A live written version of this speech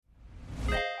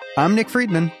I'm Nick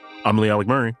Friedman. I'm Lee Alec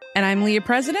Murray. And I'm Leah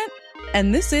President.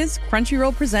 And this is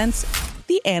Crunchyroll Presents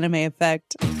The Anime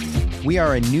Effect. We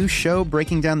are a new show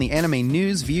breaking down the anime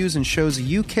news, views, and shows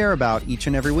you care about each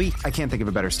and every week. I can't think of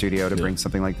a better studio to bring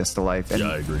something like this to life. And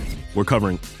I agree. We're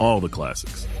covering all the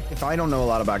classics. if I don't know a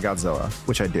lot about Godzilla,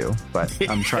 which I do, but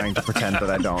I'm trying to pretend that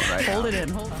I don't right now. Hold it in,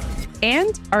 hold on.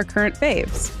 And our current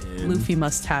faves. Luffy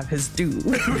must have his due.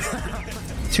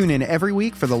 Tune in every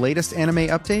week for the latest anime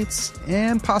updates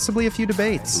and possibly a few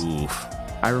debates. Oof.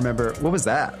 I remember, what was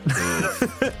that?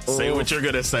 Say what you're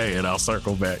going to say and I'll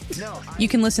circle back. You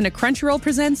can listen to Crunchyroll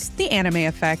Presents The Anime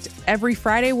Effect every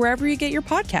Friday wherever you get your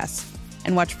podcasts.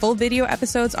 And watch full video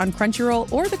episodes on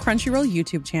Crunchyroll or the Crunchyroll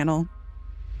YouTube channel.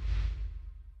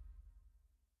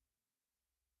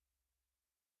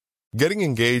 Getting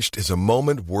engaged is a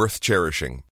moment worth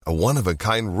cherishing. A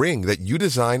one-of-a-kind ring that you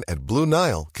design at Blue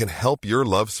Nile can help your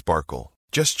love sparkle.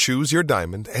 Just choose your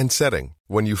diamond and setting.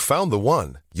 When you've found the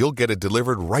one, you'll get it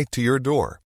delivered right to your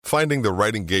door. Finding the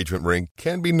right engagement ring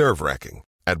can be nerve-wracking.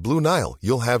 At Blue Nile,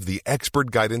 you'll have the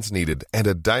expert guidance needed and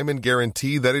a diamond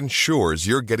guarantee that ensures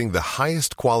you're getting the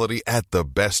highest quality at the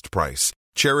best price.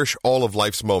 Cherish all of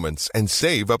life's moments and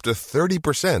save up to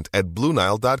 30% at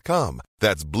BlueNile.com.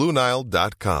 That's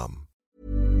BlueNile.com.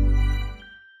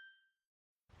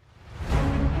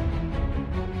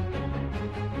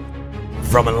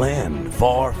 From a land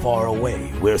far, far away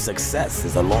where success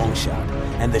is a long shot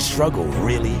and the struggle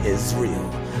really is real,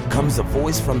 comes a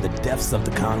voice from the depths of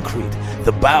the concrete,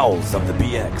 the bowels of the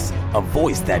BX, a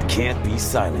voice that can't be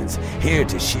silenced, here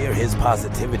to share his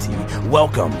positivity.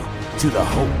 Welcome to the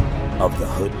Hope of the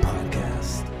Hood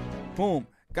podcast. Boom.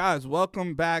 Guys,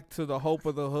 welcome back to the Hope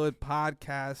of the Hood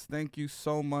podcast. Thank you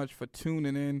so much for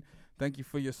tuning in. Thank you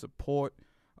for your support.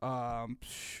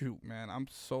 Shoot, man, I'm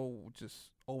so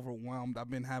just overwhelmed. I've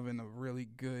been having a really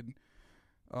good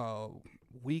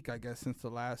week, I guess, since the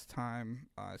last time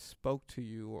I spoke to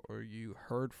you or you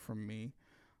heard from me.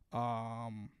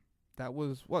 That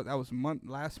was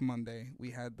last Monday.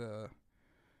 We had the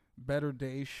Better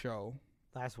Days show.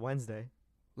 Last Wednesday,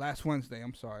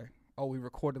 I'm sorry. Oh, we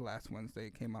recorded last Wednesday.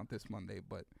 It came out this Monday,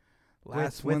 but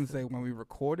Wednesday when we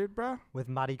recorded, bruh. with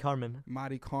Madi Carmen.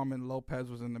 Madi Carmen Lopez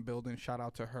was in the building. Shout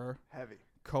out to her. Heavy.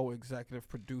 Co-executive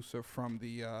producer from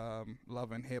the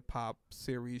Love and Hip Hop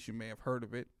series. You may have heard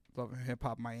of it. Love and Hip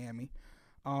Hop Miami.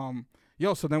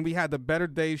 So then we had the Better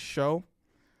Days show.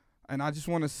 And I just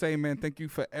want to say, man, thank you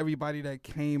for everybody that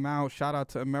came out. Shout out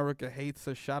to America Hates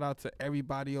Us. Shout out to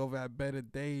everybody over at Better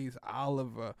Days.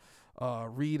 Oliver,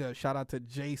 Rita. Shout out to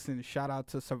Jason. Shout out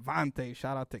to Cervantes.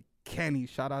 Shout out to Kenny.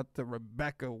 Shout out to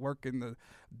Rebecca working the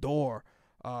door.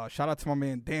 Shout out to my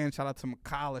man Dan. Shout out to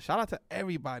Makala. Shout out to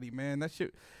everybody, man. That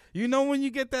shit, you know, when you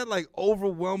get that like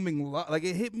overwhelming love, like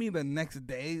it hit me the next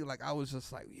day. Like I was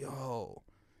just like, yo,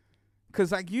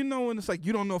 because like you know, when it's like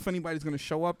you don't know if anybody's gonna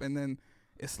show up, and then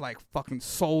it's like fucking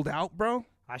sold out, bro.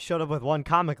 I showed up with one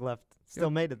comic left.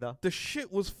 Still made it though. The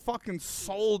shit was fucking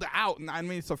sold out, and I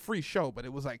mean it's a free show, but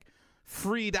it was like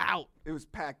freed out. It was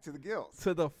packed to the gills.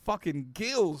 To the fucking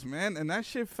gills, man. And that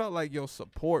shit felt like your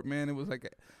support, man. It was like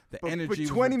the energy.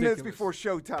 But 20 was minutes ridiculous. before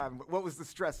showtime, what was the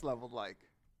stress level like?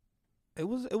 It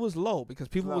was low because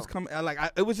people was coming.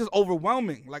 It was just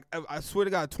overwhelming. Like I swear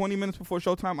to God, 20 minutes before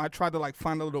showtime, I tried to like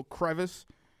find a little crevice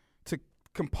to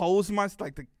compose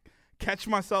to catch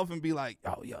myself and be like,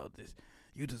 yo, this.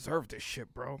 You deserve this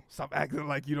shit, bro. Stop acting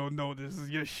like you don't know this is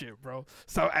your shit, bro.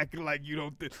 Stop acting like you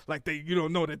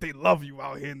don't know that they love you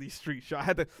out here in these streets. So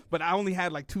but I only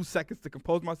had like 2 seconds to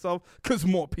compose myself because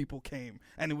more people came,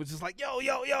 and it was just like yo.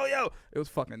 It was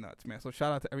fucking nuts, man. So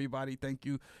shout out to everybody. Thank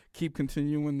you. Keep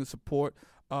continuing the support.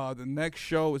 The next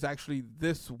show is actually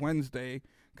this Wednesday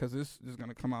because this is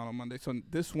gonna come out on Monday. So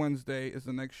this Wednesday is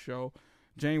the next show,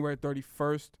 January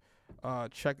 31st.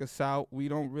 Check us out. We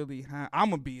don't really have.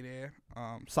 I'm gonna be there.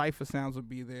 Cypher Sounds will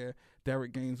be there.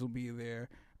 Derek Gaines will be there.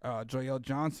 Joel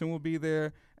Johnson will be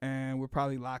there, and we're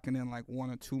probably locking in like 1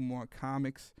 or 2 more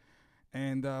comics.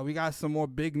 And we got some more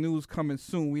big news coming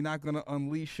soon. We're not gonna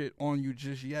unleash it on you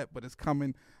just yet, but it's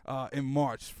coming in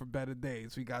March for Better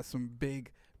Days. We got some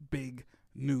big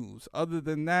news. Other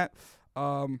than that,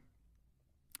 how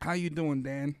you doing,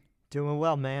 Dan? Doing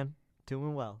well, man.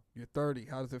 Doing well. You're 30.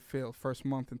 How does it feel? First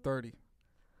month in 30.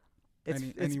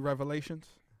 Any revelations?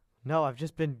 No, I've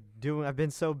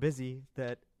been so busy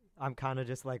that I'm kind of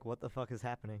just like, what the fuck is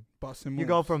happening? Busting moves. You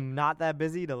go from not that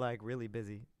busy to like really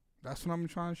busy. That's what I'm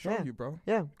trying to show you, bro.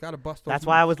 Yeah. Gotta bust those That's moves.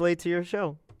 why I was late to your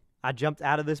show. I jumped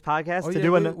out of this podcast to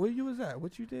do where you was at?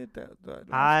 What you did that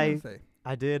Wednesday?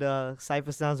 I did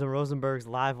Cypher Sounds and Rosenberg's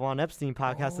Live on Epstein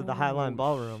podcast at the Highline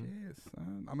Ballroom. Shit,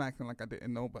 son. I'm acting like I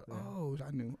didn't know, but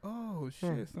I knew. Oh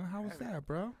shit! So how was that,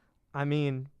 bro? I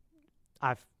mean,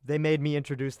 they made me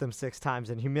introduce them 6 times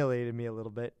and humiliated me a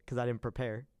little bit because I didn't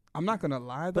prepare. I'm not gonna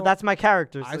lie though. But that's my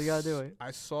character, so you gotta do it.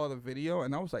 I saw the video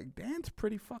and I was like, Dan's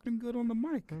pretty fucking good on the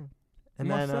mic. And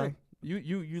then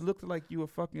you looked like you were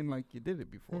fucking like you did it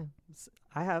before.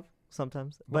 I have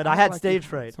sometimes, Well, but I act had like stage you-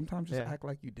 fright. Sometimes just act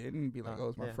like you didn't and be like, oh,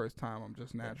 it's my first time. I'm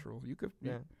just natural. You could.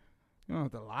 You don't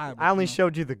have to lie. I only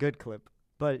showed you the good clip,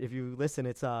 but if you listen,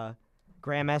 it's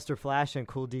Grandmaster Flash and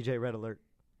Cool DJ Red Alert.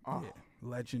 Oh. Yeah,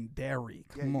 legendary.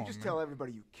 Yeah, Come you on, just man. tell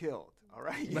everybody you killed. All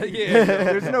right. Yeah.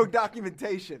 There's no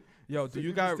documentation. Yo, So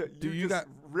you just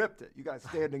ripped it. You got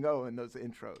standing O in those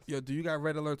intros. Yo, do you got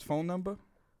Red Alert's phone number?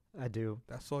 I do.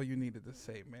 That's all you needed to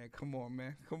say, man. Come on,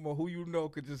 man. Come on. Who you know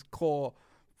could just call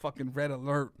fucking Red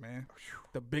Alert, man?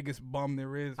 The biggest bum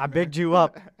there is. I man. bigged you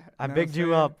up. I Know what bigged I'm you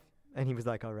saying? up, and he was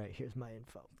like, "All right, here's my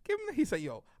info." He said,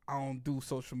 yo, I don't do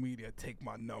social media. Take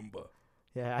my number.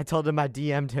 Yeah, I told him I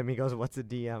DM'd him. He goes, "What's a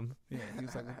DM?" Yeah, he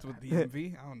was like, what's with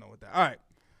DMV? I don't know what that. All right.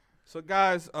 So,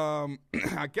 guys,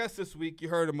 I guess this week you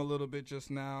heard him a little bit just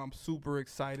now. I'm super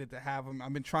excited to have him.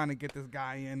 I've been trying to get this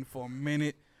guy in for a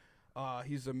minute.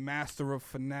 He's a master of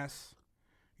finesse.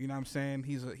 You know what I'm saying?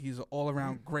 He's an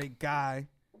all-around great guy.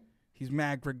 He's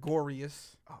mad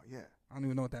gregarious. Oh, yeah. I don't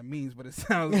even know what that means, but it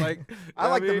sounds like. I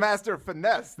like the master of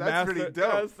finesse. That's master, pretty dope. You know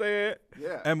what I'm saying?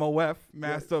 Yeah. MOF,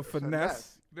 master of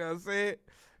finesse. You know what I'm saying?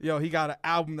 Yo, he got an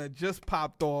album that just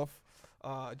popped off.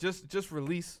 Just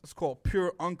released. It's called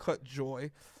Pure Uncut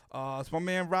Joy. It's my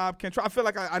man Rob Cantrell. I feel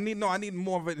like I need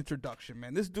more of an introduction,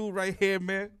 man. This dude right here,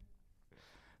 man.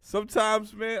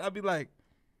 Sometimes, man, I'd be like,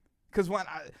 cause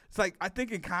it's like I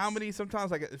think in comedy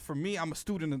sometimes, like for me, I'm a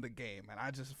student of the game, and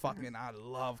I just fucking I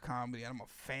love comedy. I'm a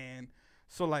fan.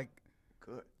 So like,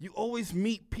 good. You always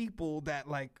meet people that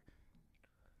like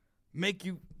make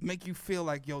you feel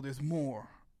like, yo, there's more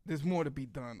to be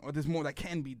done, or there's more that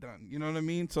can be done. You know what I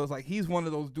mean? So it's like he's one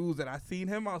of those dudes that I seen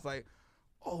him. I was like,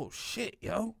 oh shit,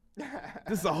 yo,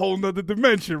 this is a whole nother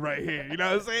dimension right here. You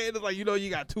know what I'm saying? It's like, you know, you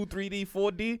got 2, 3D,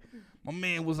 4D. My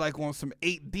man was like on some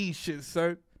 8D shit,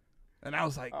 sir. And I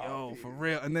was like, yo, for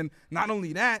real. And then not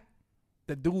only that,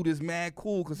 the dude is mad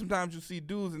cool, because sometimes you see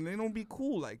dudes and they don't be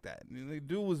cool like that. The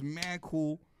dude was mad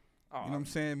cool. You know what I'm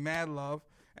saying? Mad love.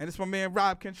 And it's my man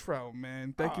Rob Cantrell,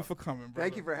 man. Thank you for coming, bro.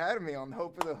 Thank you for having me on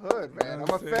Hope of the Hood, man. You know I'm what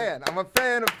a I'm saying? fan. I'm a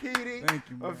fan of Petey. Thank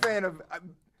you, man. I'm a fan of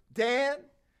Dan.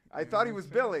 I thought he was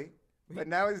Billy, but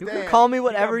now he's You Dan. can call me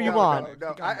whatever you want.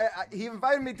 No, he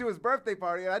invited me to his birthday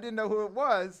party, and I didn't know who it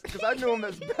was because I knew him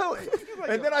as Billy.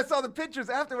 And then I saw the pictures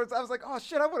afterwards. I was like, oh,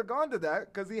 shit, I would have gone to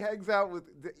that because he hangs out with,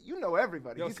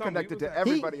 everybody. Yo, He's son, we connected was to at-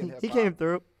 everybody in hip-hop. He came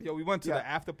through. Yo, we went to the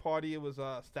after party. It was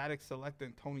Static Selector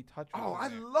and Tony Touch. Oh, I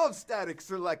love Static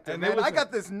Selector, And there man. was I a-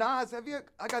 got this Nas.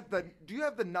 Do you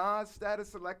have the Nas Static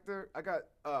Selector? I got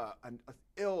an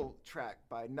ill track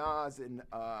by Nas and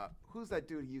who's that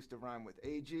dude he used to rhyme with?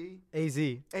 AG? AZ.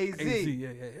 AZ.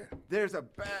 yeah. There's a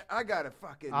I got a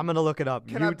fucking. I'm gonna look it up.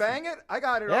 Can I bang it? I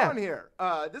got it Yeah. on here.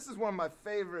 This is one of my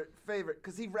favorite,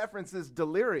 because he references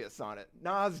Delirious on it.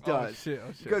 Nas does. Oh, shit.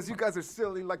 Because you guys are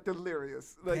silly like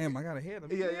Delirious. Like, Damn, I gotta hear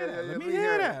that. yeah. Let me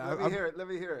hear that. Let me hear it. Let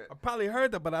me hear it. I probably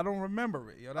heard that, but I don't remember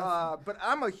it. Yo, that's, But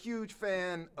I'm a huge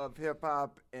fan of hip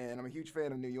hop, and I'm a huge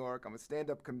fan of New York. I'm a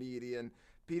stand-up comedian.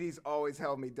 Petey's always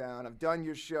held me down. I've done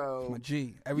your show. my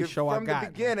G. Every You're show I from got.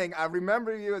 the beginning, I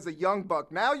remember you as a young buck.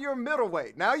 Now you're a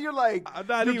middleweight. Now you're like, I'm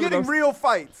not you're even getting a- real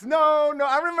fights. No.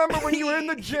 I remember when you were in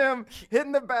the gym,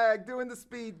 hitting the bag, doing the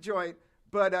speed joint.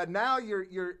 But now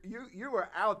you were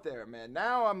out there, man.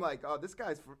 Now I'm like, oh, this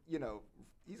guy's,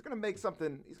 he's gonna make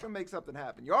something. He's gonna make something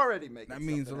happen. You're already making. That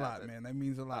means a something lot, happen. man. That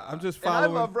means a lot. I'm just And I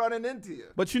following. love running into you.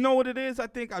 But you know what it is? I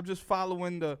think I'm just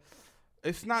following the.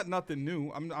 It's not nothing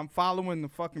new. I'm following the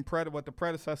fucking what the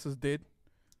predecessors did.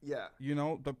 Yeah. You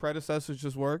know, the predecessors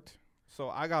just worked, so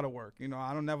I gotta work. You know,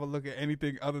 I don't never look at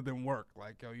anything other than work.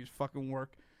 Like, yo, you just fucking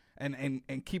work, and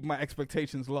keep my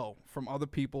expectations low from other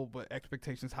people, but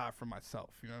expectations high for myself.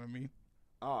 You know what I mean?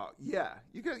 Oh yeah,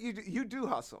 you do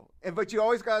hustle, but you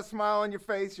always got a smile on your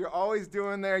face. You're always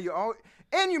doing there.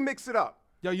 And you mix it up.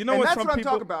 Yo, you know and what? that's Some what I'm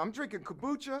people, talking about. I'm drinking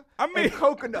kombucha and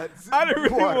coconuts. I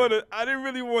didn't water.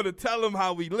 really want to tell them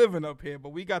how we living up here, but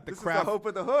we got the This craft. is the Hope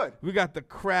of the Hood. We got the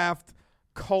craft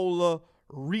cola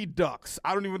redux.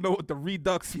 I don't even know what the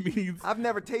redux means. I've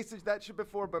never tasted that shit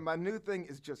before, but my new thing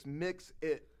is just mix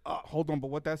it up. Hold on,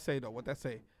 but what that say though? What that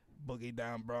say? Boogie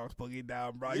down Bronx, boogie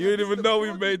down Bronx. Yeah, You didn't this even is know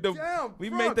the we made the Boogie Down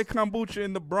made the Bronx. kombucha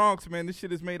in the Bronx, man. This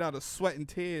shit is made out of sweat and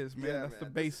tears, man. Yeah, That's the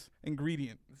man. base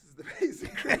ingredient. This is is the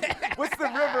basic cream. What's the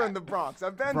river in the Bronx?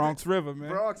 I've been Bronx River, man.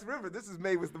 Bronx River. This is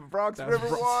made with the Bronx That's River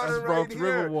water That's Bronx right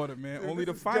River here. water, man. Dude, Only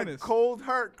the this is good finest. Cold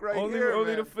Herc right here,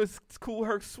 Only man. the Cool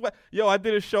Herc sweat. Yo, I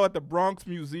did a show at the Bronx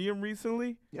Museum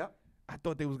recently. Yep. I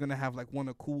thought they was gonna have like one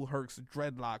of Cool Herc's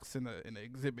dreadlocks in an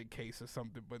exhibit case or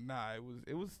something, but nah,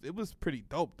 it was pretty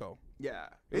dope though. Yeah,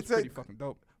 It's pretty fucking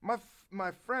dope.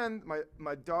 My friend,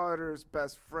 my daughter's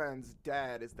best friend's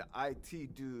dad is the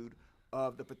IT dude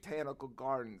of the Botanical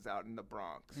Gardens out in the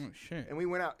Bronx. Oh shit. And we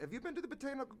went out. Have you been to the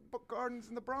Botanical Gardens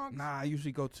in the Bronx? Nah, I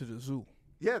usually go to the zoo.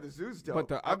 Yeah, the zoo's dope.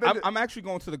 But I'm I'm actually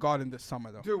going to the garden this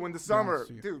summer though. Dude, when the To be summer,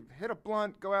 honest with you. dude, hit a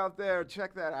blunt, go out there,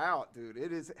 check that out, dude.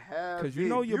 It is heavy. Cause you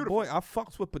know your beautiful. boy, I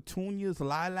fucks with petunias,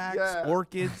 lilacs, Yeah.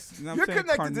 orchids. You know You're what I'm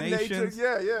saying? connected to nature. Carnations.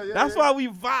 Yeah. That's yeah. why we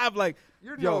vibe like.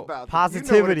 You yo, know about this.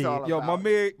 positivity. You know what it's all Yo,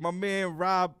 about. my man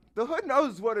Rob. The hood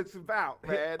knows what it's about,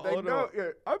 man. They Hold know. on. Yeah.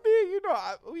 I mean, you know,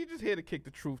 we just here to kick the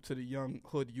truth to the young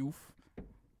hood youth.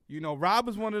 You know, Rob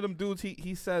is one of them dudes.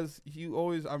 He says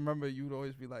I remember you'd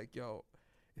always be like, yo,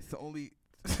 it's only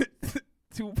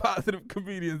 2 positive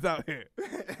comedians out here.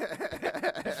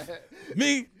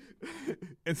 Me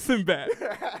and Sinbad.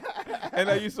 And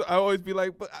I always be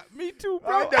like, but me too,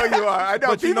 bro. I know you are. I know.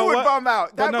 But you People know would what? bum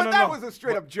out. But That was a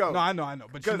straight up joke. No, I know.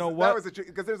 But you know That what? was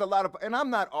because there's a lot of, and I'm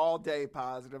not all day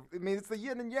positive. I mean, it's the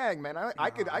yin and yang, man. I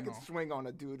could swing on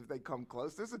a dude if they come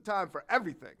close. There's a time for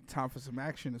everything. Time for some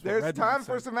action is what There's Redman time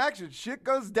for said. some action. Shit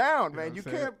goes down, know man. what You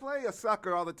I'm saying? can't play a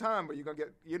sucker all the time, but you're gonna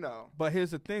get, you know. But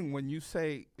here's the thing: when you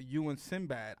say you and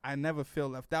Sinbad, I never feel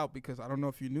left out because I don't know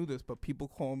if you knew this, but people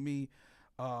call me,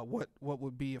 what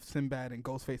would be if Sinbad and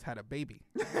Ghostface had a baby?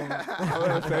 You know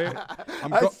what I'm saying?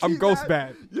 I'm see Ghost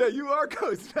that. Bad, Yeah, you are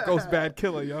Ghost Bad. Ghost Bad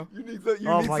killer, yo. You need some.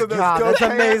 Oh need my some of those God, ghost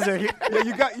that's hands. amazing.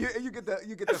 Yeah,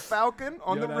 you get the falcon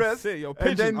on Yo, the that's wrist. it, yo. and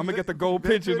Pigeon. then I'ma get the gold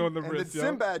pigeon on the and wrist, then yo.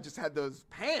 Sinbad just had those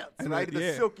pants, And right? then- The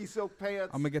yeah. silky silk pants.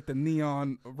 I'm gonna get the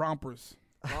neon rompers.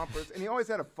 rompers, and he always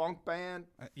had a funk band.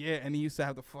 Yeah, and he used to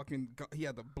have the fucking. He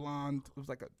had the blonde. It was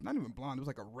like not even blonde. It was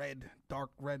like a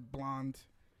dark red blonde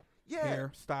Yeah,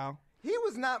 hairstyle. he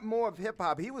was not more of hip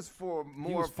hop. He was for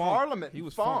more was funk. Parliament. He and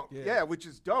was funk. funk, yeah. which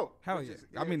is dope. Hell which yeah. is-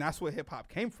 I mean, that's where hip hop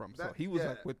came from. So That- he was yeah.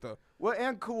 like with the. Well,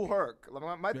 and Cool Herc.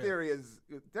 My Yeah. theory is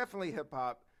definitely hip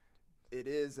hop. It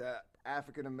is a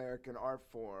African American art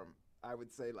form. I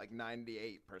would say like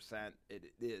 98% it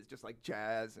is, just like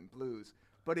jazz and blues.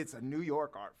 But it's a New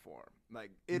York art form.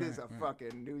 Like it is a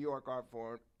fucking New York art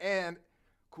form. And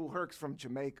Cool Herc's from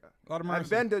Jamaica. A lot of I've mercy.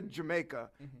 been to Jamaica,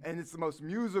 and it's the most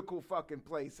musical fucking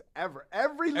place ever.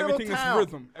 Every little Everything is town,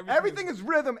 rhythm. Everything is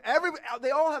rhythm.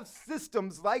 They all have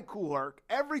systems like Cool Herc.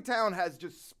 Every town has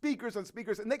just speakers on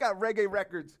speakers, and they got reggae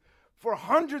records for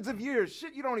hundreds of years.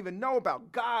 Shit you don't even know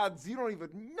about. Gods you don't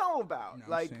even know about. No,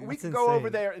 I'm Like saying. we That's can go over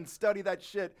insane. there and study that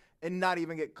shit and not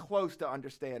even get close to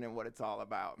understanding what it's all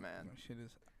about, man. Shit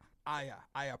is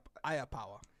Aya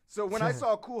power. So when I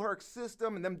saw Cool Herc's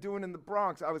system and them doing it in the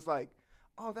Bronx, I was like,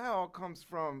 oh, that all comes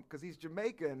from, because he's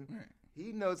Jamaican.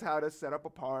 He knows how to set up a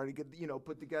party,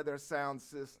 put together a sound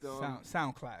system.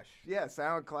 Sound clash. Yeah,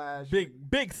 sound clash.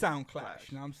 Big sound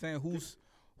clash. You know what I'm saying?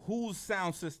 Whose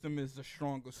sound system is the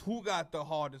strongest? Who got the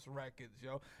hardest records,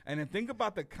 yo? And then think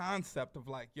about the concept of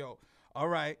like, yo, all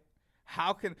right,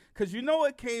 because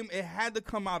it had to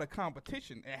come out of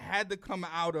competition. It had to come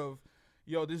out of,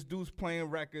 yo, this dude's playing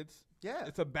records. Yeah.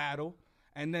 It's a battle.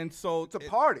 And then so It's a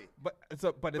party. But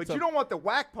But you don't want the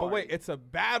whack party. But wait, it's a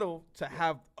battle to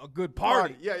have a good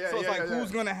party. Yeah. So it's like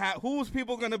yeah. who's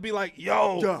people gonna be like,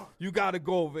 yo, Yo. you gotta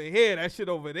go over here. That shit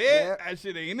over there, Yeah. that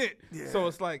shit ain't it. Yeah. So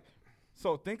it's like,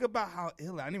 so think about how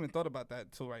ill. I didn't even thought about that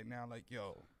until right now. Like,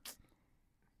 yo,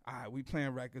 all right, we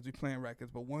playing records,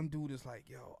 but one dude is like,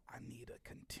 yo, I need a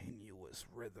continuous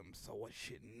rhythm so what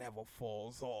shit never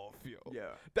falls off, yo.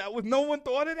 Yeah. No one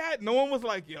thought of that. No one was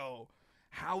like, yo,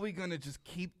 how we gonna just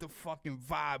keep the fucking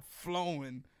vibe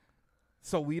flowing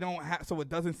so it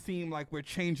doesn't seem like we're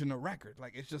changing the record?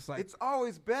 Like it's just like It's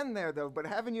always been there though. But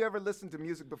haven't you ever listened to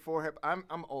music before? I'm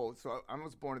old, so I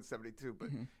was born in '72. But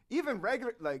even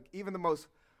even the most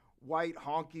white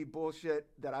honky bullshit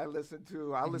that I listen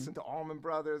to, I listen to Allman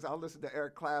Brothers, I listen to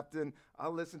Eric Clapton, I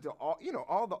listen to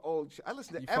all the old shit. I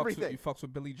listen to everything. You fucks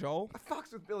with Billy Joel? I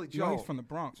fucks with Billy You know Joel. he's from the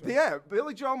Bronx, right? Yeah,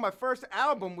 Billy Joel. My first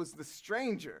album was The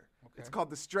Stranger. Okay. It's called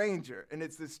The Stranger, and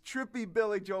it's this trippy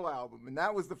Billy Joel album. And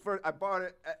that was the first. I bought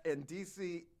it in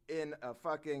D.C. in a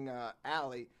fucking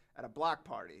alley at a block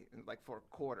party, like for a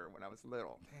quarter when I was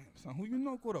little. Damn, son, who you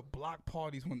know go to block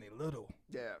parties when they little?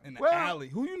 Yeah. In the alley.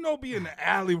 Who you know be in the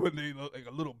alley when they look like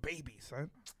a little baby, son?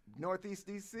 Northeast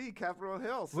DC, Capitol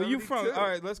Hill. Where you from? All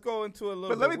right, let's go into a little.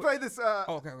 But let me play this.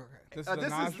 Okay. This is a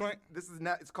Nas joint. This is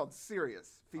not. It's called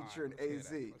Sirius, featuring AZ. Let's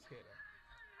hear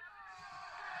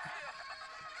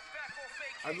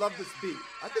that. I love this beat.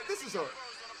 I think this is a.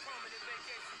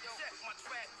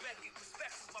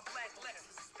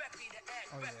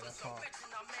 Oh yeah, that's hard.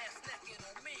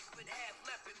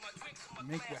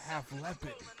 Mink with half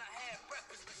leopard.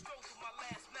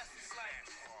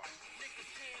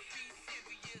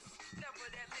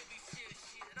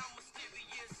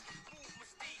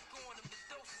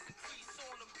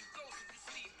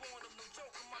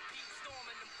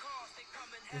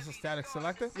 This is Static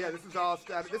Selector? Yeah, this is all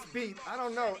Static. This beat, I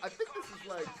don't know. I think this is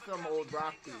like some old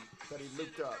rock beat that he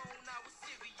looped up.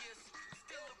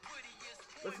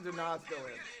 Listen to Nas go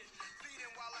in.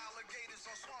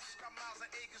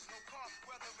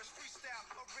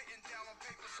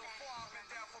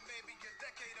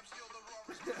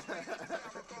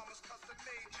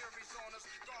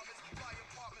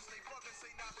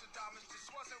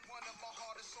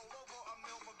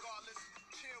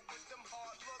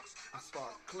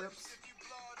 Clips.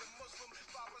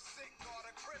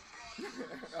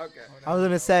 Okay. I was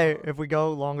gonna say, if we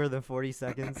go longer than 40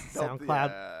 seconds,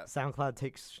 SoundCloud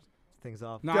takes things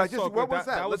off. No, what was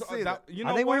that? Let's see that. You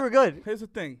know I think what? we were good. Here's the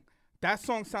thing. That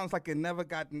song sounds like it never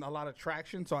gotten a lot of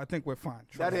traction, so I think we're fine.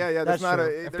 That's not true.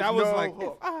 a. If that was no like,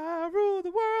 hook. if I rule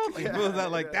the world, like, if it was that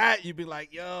like that, you'd be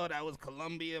like, yo, that was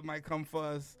Columbia might come for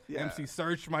us. Yeah. MC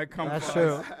Search might come That's for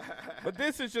true. us. But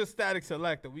this is just Static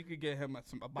Selector. We could get him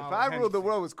about. If I Ruled the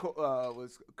World was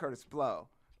Curtis Blow.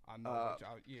 I know.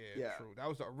 Yeah, true. That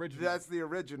was the original. That's the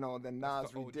original, and then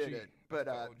Nas the OG. redid it. But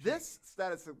That's the OG. this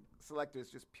Static Selector is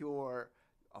just pure.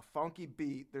 A funky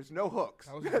beat. There's no hooks.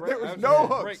 That was a break. There was That was no just a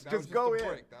hooks. break. That Just was just go a in.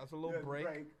 break. That was a little break.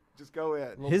 Just go in.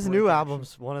 Little His break new action.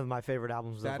 album's one of my favorite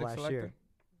albums Static of last Selector?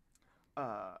 year.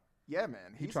 Yeah,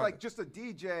 man. He's tried like to- just a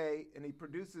DJ, and he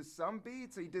produces some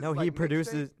beats. He does No, like he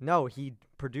mixtapes. he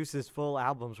produces full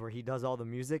albums where he does all the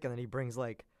music and then he brings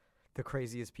like the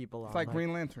craziest people It's on. like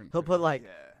Green Lantern. He'll put like Yeah.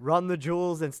 Run the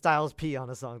Jewels and Styles P on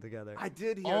a song together. I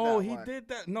did hear Oh, that he one. did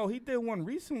that. No, he did one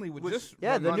recently with Which- just.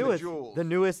 Yeah, Run the newest Jewels. the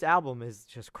newest album is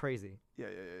just crazy. Yeah.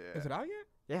 Is it out yet?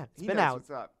 Yeah, it's He been knows out. What's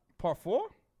up. Part 4? He's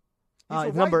a It's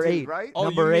white number dude, 8. right? Oh,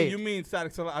 Number 8. You mean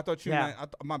Static Selector? I thought you Yeah.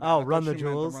 meant. My bad. Oh, I thought Run the you meant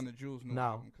Jewels? Run the Jewels.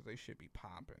 No. Because they should be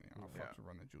popping. You know, I fucks with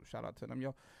Run the Jewels. Shout out to them.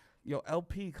 Yo,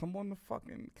 LP, come on the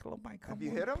fucking Kilobyte. Come you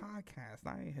on hit the 'em? podcast.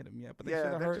 I ain't hit him yet, but they Yeah,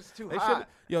 should have they're heard. just too they hot.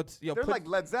 Yo, They're put, like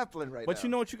Led Zeppelin right now. But you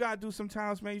know what you gotta do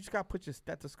sometimes, man? You just gotta put your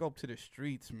stethoscope to the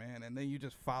streets, man, and then you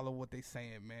just follow what they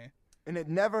saying, man. And it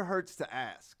never hurts to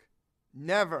ask.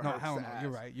 Never No, hurts hell to no. ask.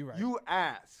 You're right. You're right. You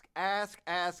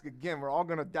ask again. We're all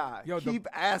gonna die. Yo, Keep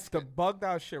the asking. bugged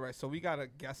out shit, right? So we got a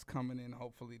guest coming in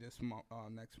hopefully this month,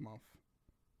 next month.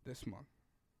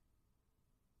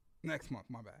 Next month,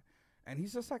 my bad. And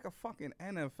he's just like a fucking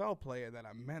NFL player that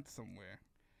I met somewhere.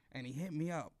 And he hit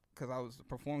me up because I was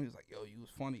performing. He was like, yo, you was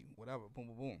funny, whatever, boom,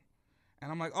 boom, boom.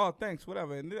 And I'm like, oh, thanks,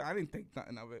 whatever. And I didn't think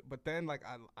nothing of it. But then, like,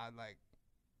 I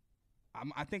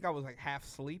think I was like half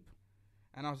asleep.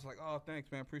 And I was like, oh, thanks,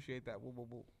 man, appreciate that, woo, woo,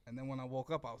 woo. And then when I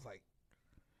woke up, I was like,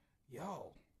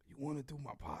 yo, you want to do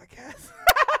my podcast?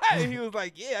 And he was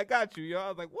like, yeah, I got you, yo. I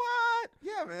was like, what?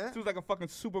 Yeah, man. He was like a fucking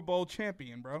Super Bowl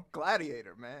champion, bro.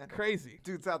 Gladiator, man. Crazy.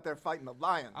 Dude's out there fighting the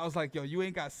lions. I was like, yo, you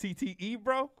ain't got CTE,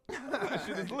 bro? That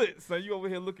shit is lit. So you over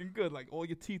here looking good. Like, all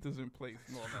your teeth is in place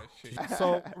and all that shit.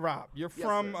 So, Rob, you're Yes,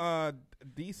 from sir.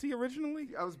 D.C. originally?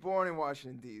 I was born in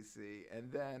Washington, D.C.,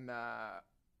 and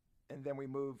then we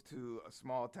moved to a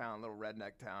small town, little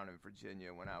redneck town in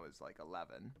Virginia when I was like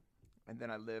 11. And then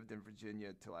I lived in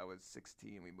Virginia till I was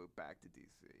 16. We moved back to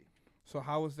D.C. So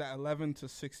how was that 11 to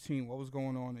 16? What was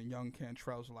going on in young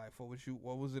Cantrell's life? What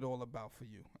was it all about for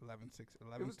you? 11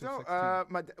 It was to dope.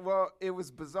 16. It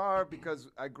was bizarre because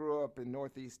I grew up in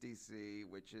Northeast D.C.,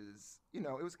 which is,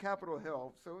 it was Capitol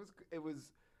Hill, so it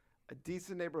was a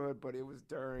decent neighborhood, but it was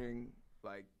during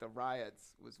like the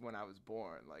riots was when I was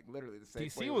born. Like literally the same.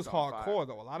 DC was hardcore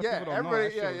though. A lot of people don't know everybody,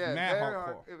 that shit was mad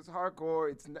hardcore. It was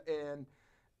hardcore.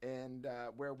 And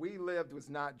where we lived was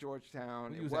not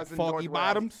Georgetown. You It was at wasn't Foggy Northwest.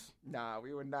 Bottoms? Nah,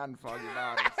 we were not in Foggy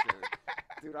Bottoms, dude.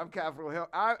 Dude, I'm Capitol Hill.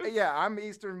 I'm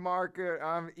Eastern Market.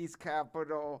 I'm East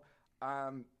Capitol.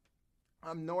 I'm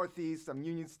Northeast. I'm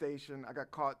Union Station. I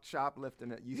got caught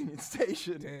shoplifting at Union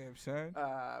Station. Damn, son.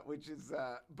 Which is,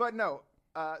 but no.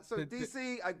 So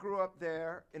DC, I grew up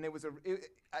there, and it was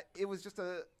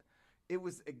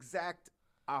exact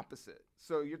opposite.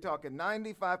 So you're talking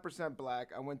 95% black.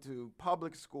 I went to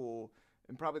public school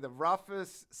in probably the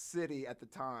roughest city at the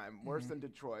time, worse than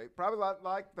Detroit. Probably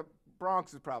like the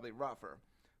Bronx is probably rougher.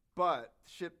 But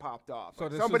shit popped off. So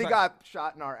somebody got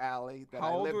shot in our alley that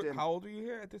I lived in. How old are you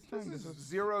here at this time? This is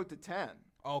 0 to 10.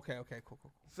 Okay,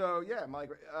 cool. So yeah,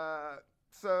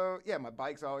 my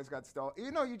bikes always got stolen.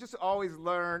 You just always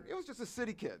learn. It was just a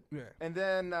city kid. Yeah. And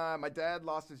then my dad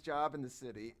lost his job in the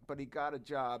city, but he got a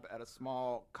job at a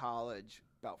small college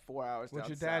about 4 hours down south.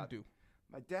 What'd your dad do?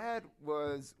 My dad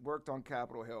worked on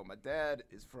Capitol Hill. My dad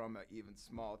is from an even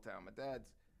small town. My dad's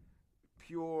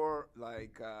pure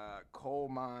coal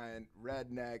mine,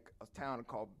 redneck, a town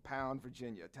called Pound,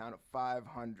 Virginia, a town of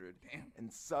 500 in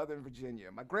Southern Virginia.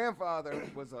 My grandfather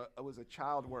was a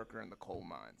child worker in the coal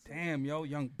mines. Damn, yo,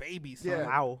 young baby, son. Yeah.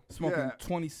 Wow. Smoking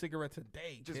 20 cigarettes a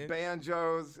day. Just kid.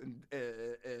 banjos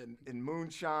and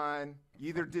moonshine. You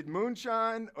either did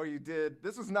moonshine or you did.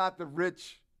 This was not the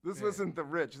rich. This wasn't the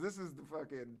rich. This is the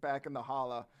fucking back in the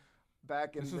holla.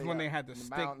 This is when they had to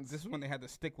stick. Mountains. This is when they had to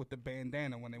stick with the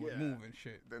bandana when they would move and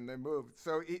shit. Then they moved.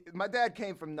 So my dad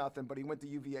came from nothing, but he went to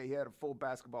UVA. He had a full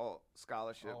basketball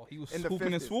scholarship. Oh, he was in the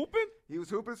hooping and 50s. swooping? He was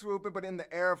hooping and swooping, but in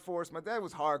the Air Force. My dad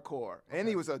was hardcore, and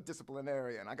he was a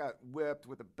disciplinarian. I got whipped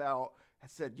with a belt. I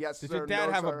said, yes, Did sir, your dad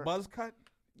no, have sir. a buzz cut?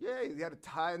 Yeah, he had it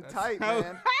high and tight,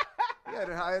 man. He had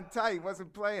it high and tight. He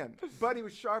wasn't playing. But he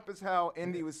was sharp as hell,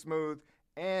 and he was smooth.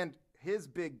 And his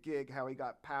big gig, how he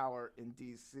got power in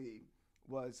D.C.,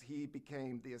 was he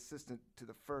became the assistant to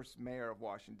the first mayor of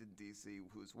Washington, D.C.,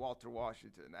 who's Walter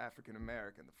Washington,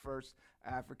 African-American, the first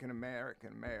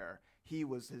African-American mayor. He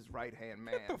was his right-hand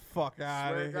man. Get the fuck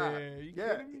out Swear of to God. here. You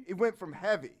Yeah, kidding me? it went from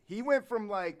heavy. He went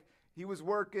from he was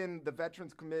working the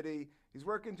Veterans Committee. He's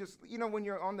working just, when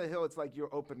you're on the Hill, it's like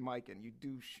you're open micing. You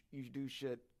do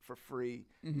shit for free.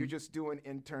 You're just doing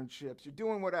internships. You're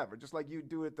doing whatever, just like you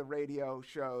do at the radio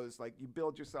shows. Like you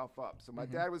build yourself up. So my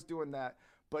dad was doing that,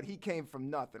 but he came from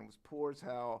nothing. Was poor as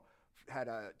hell. Had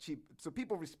a cheap. So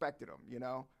people respected him,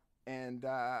 And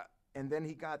then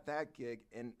he got that gig,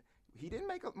 and he didn't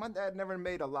my dad never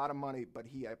made a lot of money, but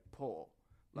he had pull.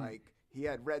 Like he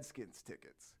had Redskins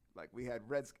tickets. Like we had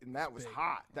Redskins, and that was big.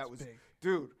 hot. That That's was big.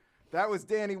 dude. That was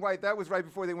Danny White. That was right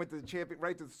before they went to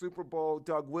right to the Super Bowl.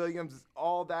 Doug Williams,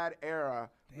 all that era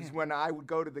was when I would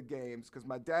go to the games because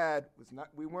my dad was not.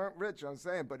 We weren't rich, I'm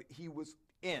saying, but he was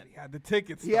in. He had the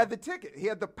tickets. He had the ticket. He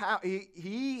had the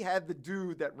he had the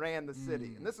dude that ran the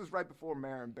city, and this was right before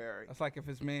Marion Barry. That's like if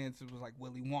his man was like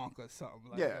Willy Wonka or something.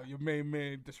 Like, Yeah. Your main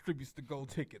man distributes the gold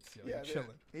tickets. You're chilling.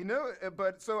 He knew it,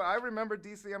 but so I remember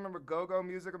DC. I remember go-go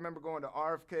music. I remember going to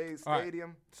RFK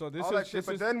Stadium. So this all is that shit. this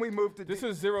But is, then we moved to this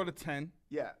is 0 to 10.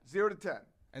 0 to 10.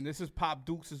 And this is Pop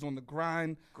Dukes is on the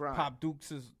grind. Pop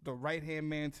Dukes is the right-hand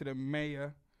man to the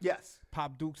mayor. Yes.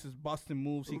 Pop Dukes is busting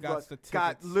moves. He Who got the tickets.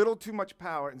 got little too much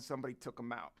power, and somebody took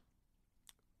him out.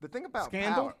 The thing about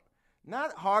Scandal? power,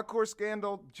 not hardcore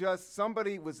scandal, just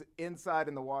somebody was inside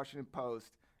in the Washington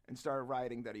Post and started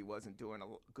writing that he wasn't doing a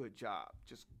good job,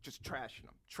 just trashing him,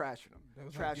 It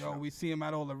was trashing like, yo, him. we see him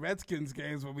at all the Redskins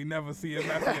games, but we never see him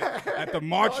at the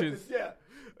marches. Yeah.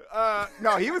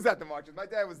 No, he was at the marches. My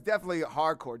dad was definitely a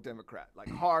hardcore Democrat, like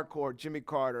hardcore Jimmy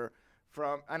Carter.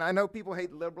 And I know people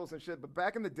hate liberals and shit, but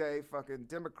back in the day, fucking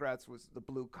Democrats was the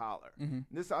blue collar.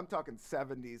 I'm talking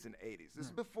 70s and 80s. This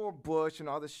is before Bush and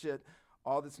all this shit,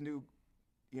 all this new,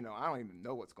 I don't even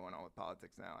know what's going on with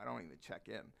politics now. I don't even check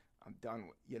in. I'm done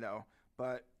with,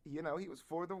 But, he was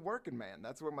for the working man.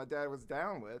 That's what my dad was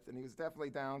down with, and he was definitely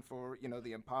down for,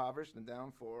 the impoverished and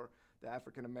down for the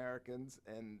African Americans,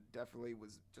 and definitely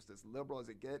was just as liberal as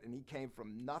it get. And he came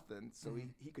from nothing, so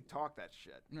he could talk that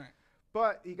shit. Right.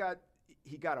 But he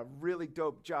got a really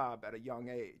dope job at a young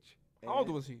age. How old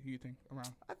was he, you think, around?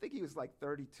 I think he was like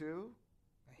 32.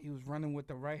 He was running with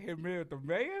the right-hand man, the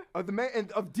mayor?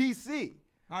 Of D.C.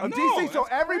 I Of know, D.C. So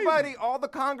that's everybody, crazy. all the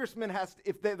congressmen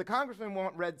if the congressmen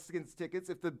want Redskins tickets,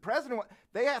 if the president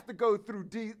they have to go through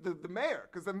the mayor,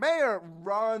 because the mayor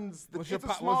runs the What's your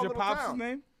small little pops' town.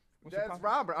 name? That's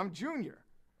Robert. I'm junior.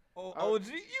 Oh, OG,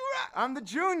 you right. I'm the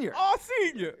junior. Oh,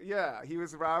 senior. Yeah, he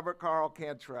was Robert Carl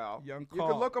Cantrell. Young You Carl.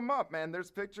 can look him up, man. There's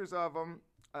pictures of him,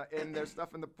 and there's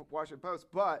stuff in the Washington Post.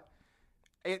 But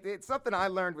it's something I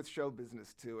learned with show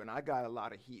business, too, and I got a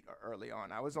lot of heat early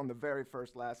on. I was on the very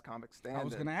first Last Comic Stand. I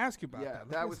was going to ask you about that.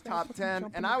 That was top Let's 10,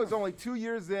 jump and in I the was car. only 2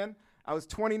 years in. I was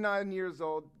 29 years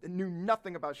old, and knew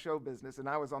nothing about show business, and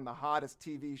I was on the hottest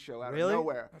TV show out Really? of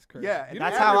nowhere. That's crazy. Yeah, and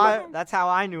That's how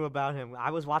I knew about him.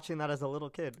 I was watching that as a little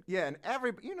kid. Yeah, and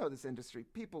this industry,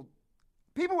 people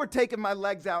were taking my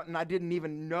legs out, and I didn't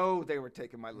even know they were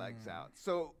taking my legs out.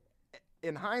 So,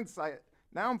 in hindsight,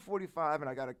 Now I'm 45 and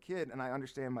I got a kid, and I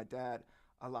understand my dad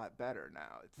a lot better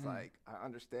now. It's like I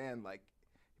understand, like,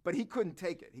 but he couldn't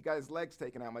take it. He got his legs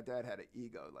taken out. My dad had an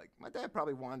ego. Like, my dad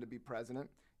probably wanted to be president.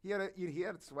 He had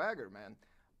a swagger, man,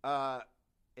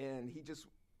 and he just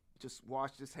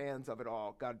washed his hands of it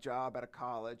all. Got a job at a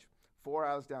college, 4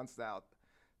 hours down south.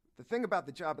 The thing about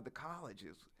the job at the college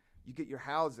is you get your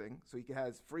housing, so he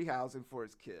has free housing for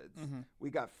his kids. We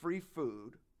got free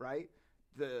food, right?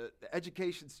 The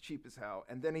education's cheap as hell,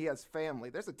 and then he has family.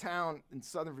 There's a town in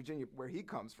Southern Virginia where he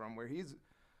comes from, where he's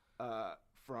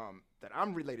from, that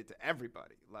I'm related to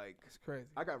everybody. Like, It's crazy.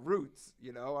 I got roots,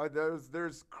 you know.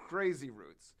 There's crazy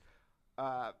roots.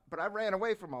 But I ran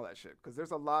away from all that shit because there's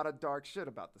a lot of dark shit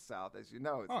about the South, as you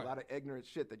know. It's a lot of ignorant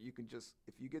shit that you can just,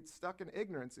 if you get stuck in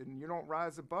ignorance and you don't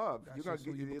rise above, That's it's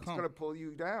just going to pull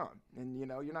you down. And, you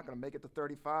know, you're not going to make it to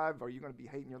 35 or you're going to be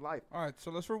hating your life. All right, so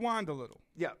let's rewind a little.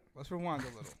 Yeah. Let's rewind a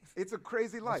little. It's a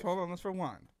crazy life. Hold on, let's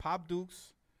rewind. Pop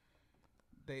Dukes,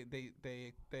 they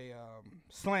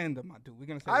slander my dude. We're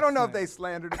gonna say I don't know if they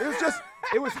slandered it. It was just,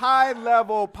 it was high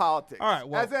level politics. All right,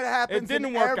 well, as it happens it didn't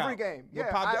in work every out. game. Well,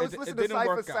 Yeah, Pop- I was it listening to didn't Cypher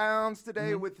work out. Sounds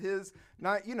today with his,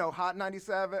 Hot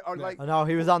 97 or like Oh, no,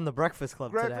 he was on the Breakfast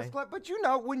Club Breakfast today. Club. But you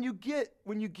know, when you get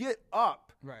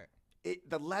up, Right.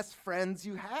 the less friends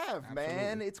you have, man.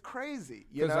 Absolutely. It's crazy.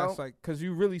 You Because know, that's like, because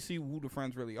you really see who the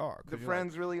friends really are. 'Cause the you're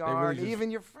friends like, really they are, and just- even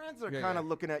your friends are Yeah, kind of yeah.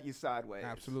 looking at you sideways.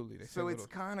 Absolutely. They say So it's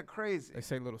little- kind of crazy. They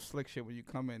say little slick shit when you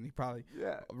come in. He probably,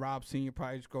 Yeah. Rob Senior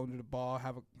probably just go to the bar,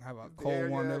 have a cold Yeah,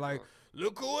 one. yeah, They're like, go-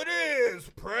 look who it is,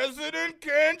 President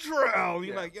Cantrell.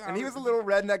 You're Yeah. like, yeah. And he was a little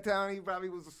redneck town. He probably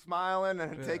was smiling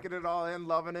and Yeah. taking it all in,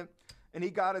 loving it. And he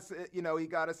got us,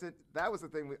 that was the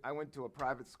thing. I went to a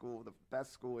private school, the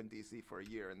best school in D.C. for a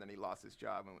year, and then he lost his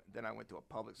job. And then I went to a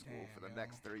public school for the Damn,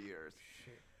 next 3 years.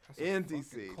 Shit. That's a In fucking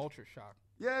D.C. Culture shock.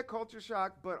 Yeah, culture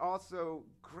shock, but also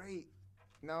great.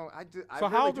 No, I So really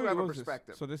how old do were have you? a Was this?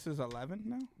 perspective. So this is 11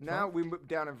 now? Now we moved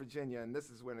down in Virginia, and this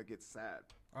is when it gets sad.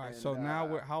 All right, And, so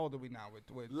now how old are we now? With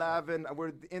 11.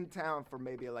 We're in town for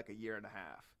maybe like a year and a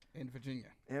half in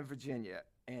Virginia. in Virginia,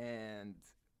 and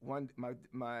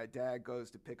my dad goes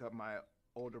to pick up my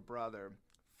older brother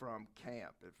from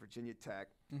camp at Virginia Tech.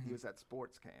 He was at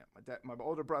sports camp. My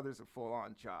older brother's a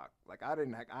full-on jock. Like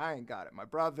I ain't got it. My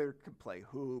brother can play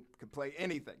hoop, can play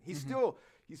anything. He's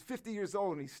 50 years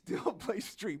old and he still plays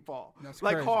street ball. That's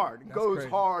like crazy. hard, That's goes crazy.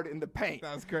 hard in the paint.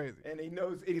 That's crazy. And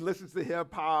he listens to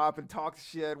hip hop and talks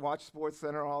shit, watch Sports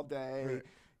Center all day. Right.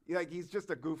 Like he's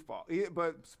just a goofball.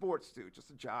 But sports too,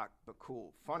 just a jock, but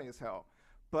cool, funny as hell.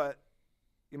 But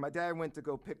my dad went to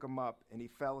go pick him up, and he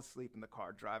fell asleep in the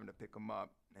car driving to pick him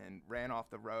up, and ran off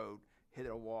the road, hit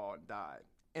a wall, and died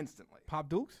instantly. Pop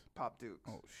Dukes? Pop Dukes.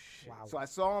 Oh shit. Wow. So I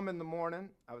saw him in the morning.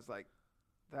 I was like,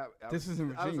 This is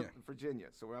in I was Virginia. in Virginia.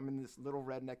 So I'm in this little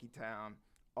rednecky town.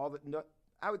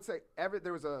 I would say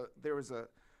there was a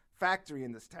factory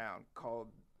in this town called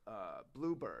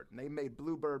Bluebird, and they made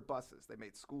Bluebird buses. They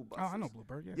made school buses. Oh, I know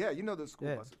Bluebird. Yeah. Yeah, you know those school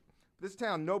Yeah. buses. This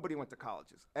town, nobody went to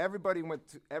colleges. Everybody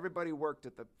worked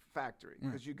at the factory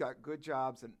because you got good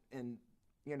jobs, and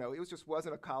you know, it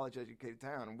wasn't a college educated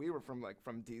town. And we were from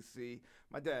DC.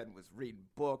 My dad was reading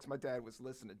books. My dad was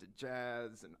listening to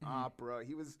jazz and opera.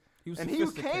 He came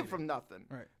sophisticated. from nothing.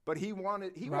 Right. But he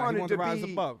wanted wanted to rise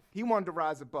above. He wanted to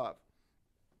rise above.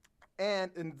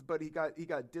 But he got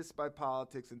dissed by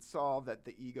politics and saw that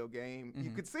the ego game.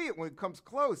 You could see it when it comes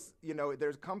close. You know,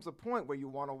 there comes a point where you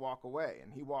want to walk away,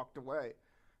 and he walked away.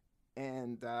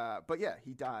 And but yeah,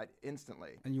 he died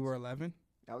instantly. And you were 11?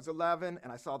 I was 11,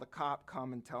 and I saw the cop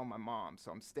come and tell my mom.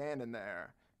 So I'm standing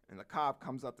there, and the cop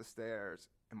comes up the stairs,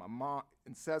 and my mom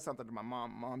says something to my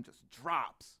mom. Mom just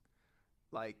drops,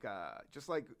 like just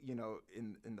like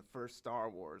in the first Star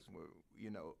Wars, where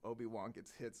Obi-Wan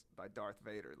gets hit by Darth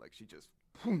Vader. Like she just,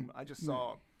 boom, I just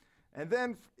saw, and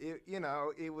then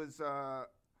it was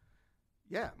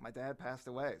my dad passed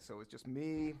away. So it was just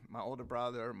me, my older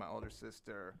brother, my older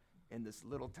sister, in this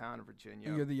little town of Virginia.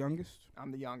 And you're the youngest?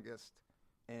 I'm the youngest.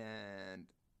 And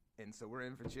so we're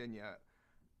in Virginia,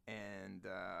 and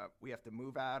we have to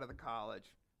move out of the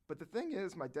college. But the thing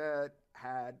is, my dad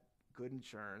had good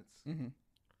insurance. Mm-hmm.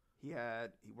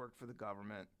 He worked for the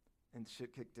government, and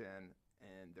shit kicked in,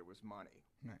 and there was money.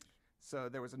 Nice. So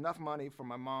there was enough money for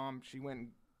my mom. She went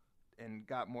and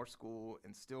got more school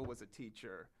and still was a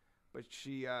teacher. But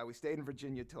we stayed in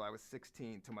Virginia till I was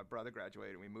 16, till my brother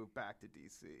graduated, and we moved back to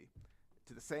D.C.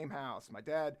 to the same house. My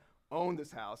dad owned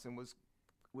this house and was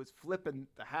flipping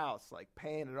the house, like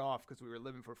paying it off because we were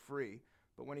living for free.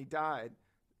 But when he died,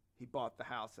 he bought the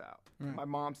house out. Right. My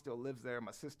mom still lives there.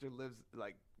 My sister lives,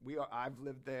 I've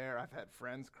lived there. I've had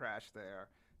friends crash there.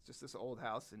 It's just this old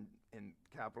house in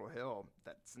Capitol Hill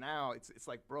that's now it's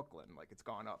like Brooklyn, like it's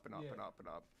gone up and up and up and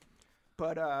up.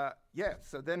 But yeah,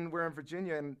 so then we're in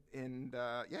Virginia, and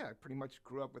yeah, I pretty much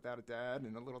grew up without a dad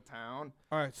in a little town.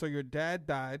 All right, so your dad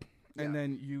died, and Yeah.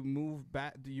 then you moved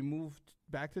back. You moved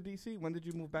back to DC. When did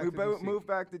you move back We to DC? moved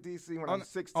back to DC when I was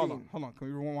 16. Hold on. Can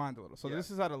we rewind a little? So Yeah. this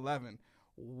is at 11.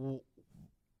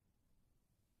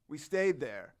 We stayed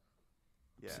there.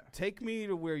 Yeah. Take me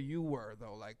to where you were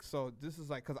though. Like, so this is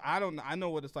like, cause I know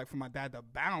what it's like for my dad to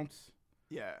bounce,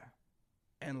 Yeah.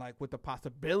 and like with the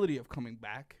possibility of coming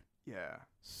back. Yeah.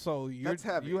 So That's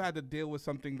heavy. you had to deal with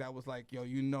something that was like, yo,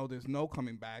 there's no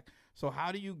coming back. So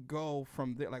how do you go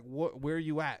from there? Like, where are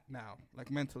you at now?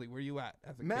 Like mentally, where are you at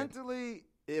as a kid? Mentally,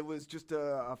 it was just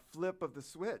a flip of the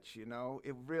switch, you know?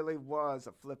 It really was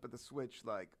a flip of the switch,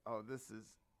 like, oh, this is,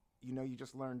 you know, you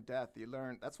just learn death.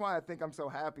 That's why I think I'm so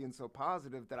happy and so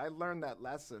positive that I learned that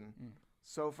lesson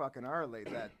so fucking early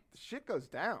that the shit goes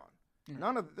down.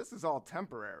 None of this is all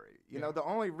temporary. You know, the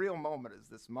only real moment is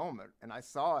this moment. And I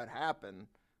saw it happen,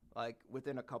 like,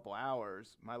 within a couple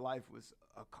hours. My life was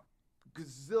a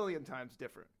gazillion times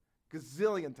different.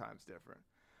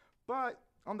 But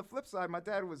on the flip side, my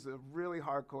dad was a really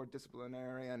hardcore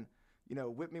disciplinarian, you know,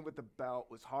 whipped me with the belt,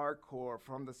 was hardcore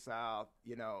from the South,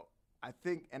 you know. I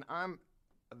think, and I'm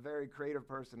a very creative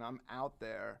person, I'm out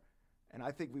there, and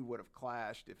I think we would have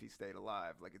clashed if he stayed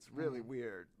alive. Like, it's really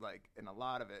weird, like, in a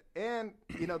lot of it. And,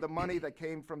 you know, the money that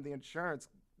came from the insurance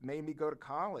made me go to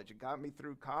college. It got me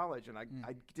through college, and I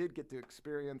did get to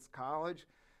experience college,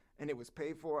 and it was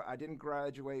paid for. I didn't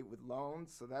graduate with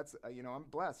loans, so that's, you know, I'm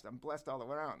blessed. I'm blessed all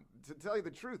around. To tell you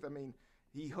the truth, I mean,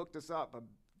 he hooked us up a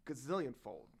gazillion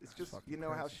fold. It's just, you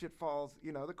know, how shit falls,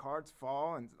 you know, the cards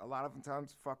fall, and a lot of them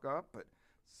times fuck up, but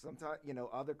sometimes, you know,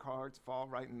 other cards fall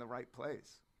right in the right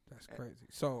place. That's crazy.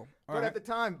 So, But at the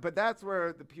time, that's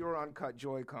where the pure uncut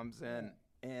joy comes in.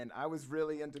 And I was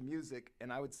really into music,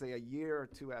 and I would say a year or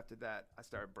two after that, I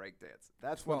started breakdancing.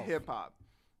 That's when hip hop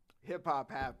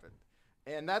happened.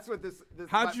 And that's what this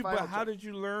how did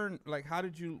you learn? Like, what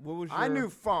was your? I knew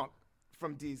funk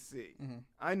from DC.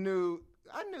 I knew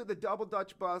the Double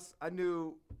Dutch Bus. I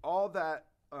knew all that.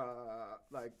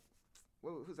 Like,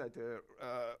 who's that?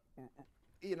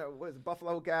 You know, what is it,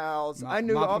 Buffalo Gals? I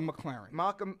knew Malcolm McLaren.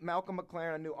 Malcolm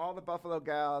McLaren. I knew all the Buffalo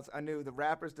Gals. I knew the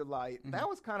Rapper's Delight. That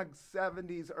was kind of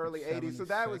 70s, early 80s. So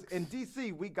that was in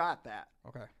DC. We got that.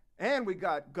 Okay. And we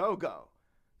got Go-Go.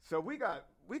 So we got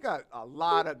a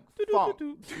lot of funk.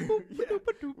 You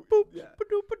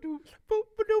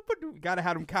gotta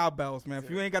have them cowbells, man. If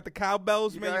you ain't got the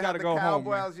cowbells, man, you gotta go home.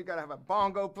 You gotta have a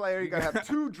bongo player. You gotta have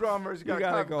two drummers. You gotta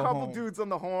have a couple dudes on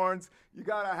the horns. You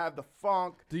gotta have the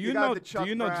funk. Do you know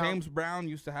James Brown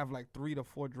used to have like 3 to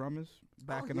 4 drummers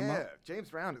backing him up? Yeah, James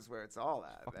Brown is where it's all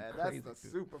at, man. Crazy, that's the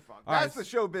dude. super funk. All That's right.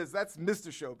 the showbiz. That's Mr.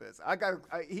 Showbiz.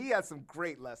 He has some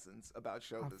great lessons about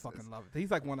show business. I fucking love it.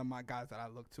 He's like one of my guys that I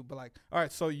look to. But like, all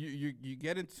right, so you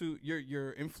get into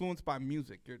you're influenced by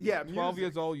music. You're 12 music.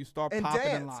 years old. You start And popping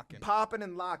dance, and locking. popping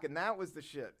and locking. That was the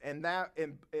shit. And that,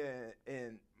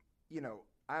 and you know,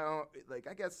 I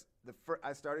guess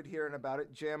I started hearing about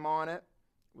it. Jam On It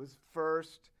was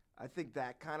first. I think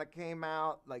that kind of came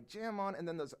out, like Jam On, and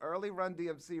then those early Run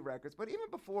DMC records. But even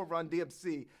before Run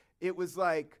DMC, it was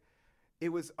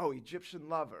Egyptian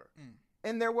Lover.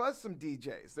 And there was some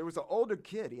DJs. There was an older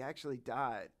kid. He actually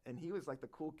died, and he was like the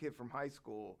cool kid from high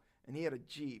school, and he had a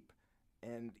Jeep,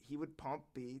 and he would pump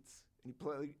beats. And he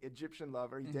played Egyptian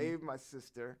Lover. He dated my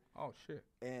sister. Oh shit!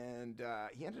 And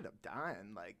he ended up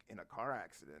dying like in a car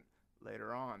accident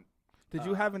later on. Did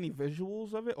you have any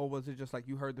visuals of it, or was it just like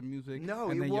you heard the music? No,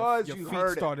 and it then was. Your You feet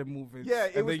heard it. started moving. Yeah,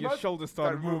 it and was then your much- shoulders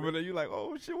started started moving. moving, and you're like,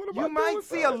 "Oh shit, what am I You doing?" might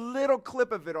see a son? little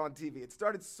clip of it on TV. It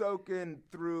started soaking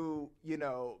through, you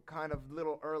know, kind of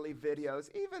little early videos.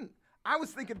 Even I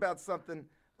was thinking about something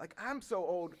like, I'm so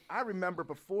old. I remember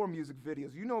before music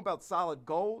videos. You know about Solid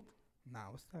Gold?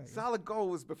 Nah, what's that? Solid Gold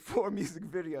was before music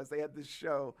videos. They had this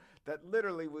show that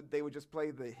literally they would just play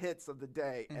the hits of the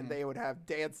day, and they would have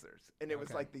dancers, and it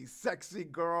was like these sexy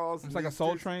girls. It's like a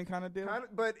Soul Train kind of deal.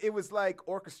 But it was like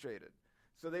orchestrated.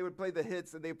 So they would play the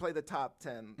hits, and they would play the top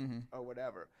 10 or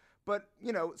whatever. But,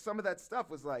 you know, some of that stuff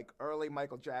was like early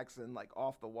Michael Jackson, like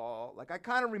Off the Wall. Like I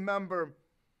kind of remember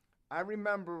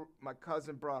my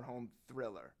cousin brought home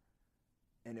Thriller,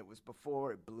 and it was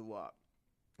before it blew up.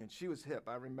 And she was hip.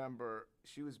 I remember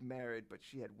she was married, but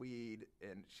she had weed,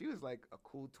 and she was like a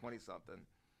cool 20-something.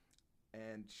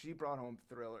 And she brought home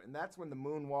Thriller, and that's when the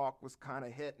moonwalk was kind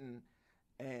of hitting,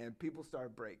 and people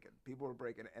started breaking. People were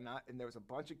breaking, and there was a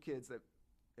bunch of kids that,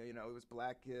 you know, it was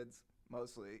black kids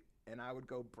mostly, and I would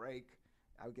go break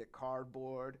I would get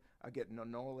cardboard. I'd get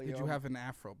linoleum. Did you have an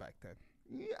afro back then?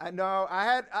 Yeah, I know.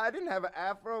 I didn't have an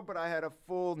afro, but I had a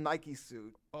full Nike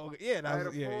suit. Oh yeah, I had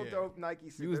a full dope Nike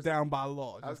suit. You was down by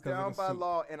law. I was down by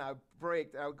law, and I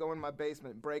braked. I would go in my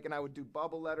basement and break, and I would do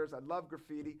bubble letters. I love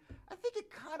graffiti. I think it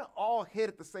kind of all hit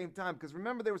at the same time because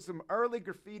remember there were some early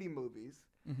graffiti movies.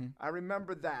 Mm-hmm. I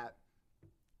remember that,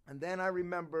 and then I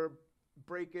remember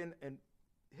breaking and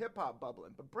hip hop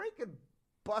bubbling. But breaking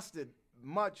busted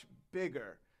much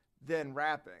bigger than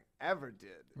rapping ever did.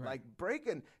 Right. Like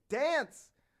breaking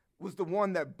dance was the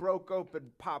one that broke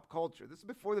open pop culture. This is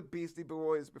before the Beastie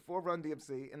Boys, before Run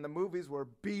DMC, and the movies were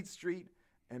Beat Street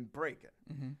and Breakin'.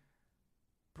 Mm-hmm.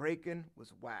 Breakin'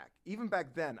 was whack. Even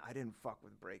back then, I didn't fuck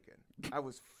with Breakin'. I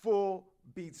was full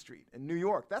Beat Street in New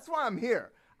York. That's why I'm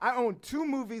here. I own 2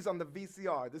 movies on the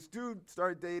VCR. This dude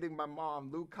started dating my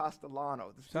mom, Lou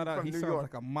Castellano. This Shout dude out, from he New sounds York.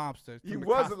 like a mobster. He From the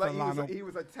was Castellano- he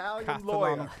was Italian Castellano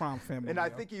lawyer, crime family, and I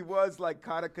yo. think he was like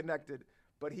kind of connected.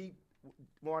 But he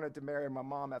wanted to marry my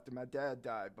mom after my dad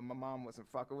died, but my mom wasn't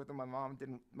fucking with him. My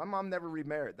mom never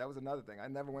remarried. That was another thing. I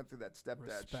never went through that stepdad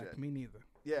Respect. shit. Me neither.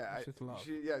 Yeah, That's just love.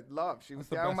 love. She was That's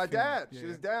the down with my best feeling. dad. Yeah, She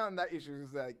was yeah. down that. She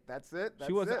was like, "That's it. That's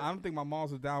She wasn't. it. I don't think my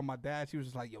mom was down with my dad. She was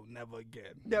just like, "Yo, never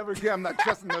again." Never again. I'm not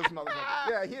trusting those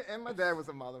motherfuckers." Yeah, and my dad was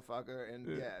a motherfucker, and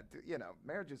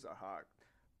marriages are hard.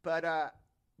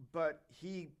 But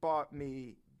he bought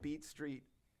me Beat Street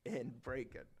and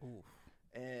Breakin'. Oof.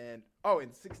 And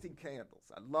 16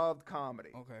 Candles. I loved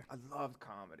comedy. Okay. I loved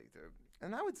comedy, dude.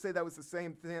 And I would say that was the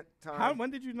same time. When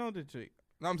did you know the chick?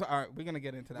 No, I'm sorry. All right, we're gonna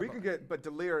get into that. We could but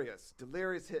Delirious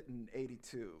hit in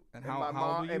 '82. And my how old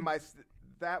mom were you? and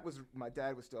my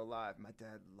dad was still alive. My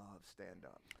dad loved stand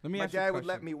up. Let me my ask you a dad would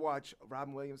let question. me watch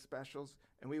Robin Williams specials,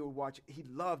 and we would watch. He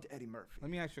loved Eddie Murphy.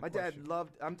 Let me ask you a My question. dad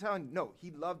loved. I'm telling you, no,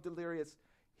 he loved Delirious.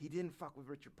 He didn't fuck with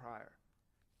Richard Pryor,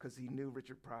 because he knew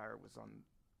Richard Pryor was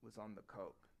on the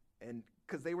coke, and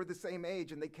because they were the same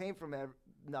age and they came from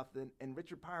nothing, and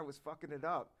Richard Pryor was fucking it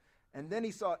up. And then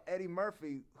he saw Eddie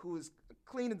Murphy, who was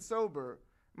clean and sober.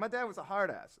 My dad was a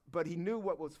hard ass, but he knew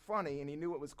what was funny and he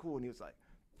knew what was cool, and he was like,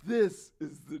 "This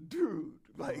is the dude."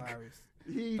 Like Hilarious.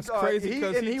 he That's thought, crazy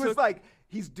 'cause he was took- like,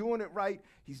 he's doing it right.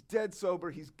 He's dead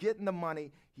sober. He's getting the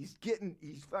money. He's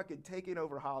fucking taking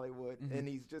over Hollywood, and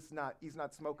he's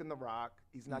not smoking the rock.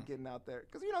 He's not getting out there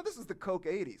because this is the coke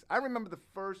 '80s. I remember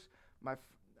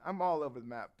I'm all over the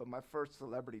map, but my first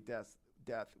celebrity death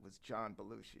was John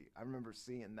Belushi. I remember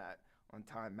seeing that on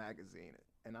Time magazine,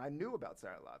 and I knew about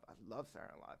Saturday Night Live. I love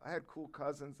Saturday Night Live. I had cool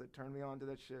cousins that turned me on to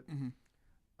that shit.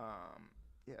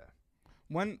 Yeah.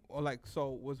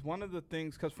 So was one of the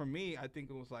things, because for me, I think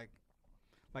it was like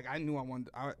I knew I wanted.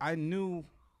 I'm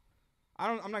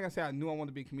not gonna say I knew I wanted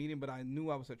to be a comedian, but I knew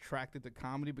I was attracted to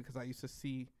comedy because I used to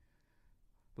see.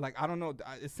 Like, I don't know.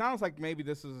 It sounds like maybe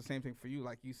this is the same thing for you.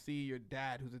 Like, you see your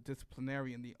dad, who's a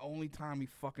disciplinarian, the only time he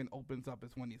fucking opens up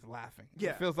is when he's laughing.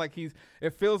 Yeah. It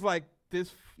feels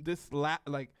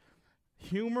like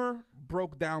humor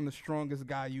broke down the strongest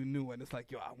guy you knew, and it's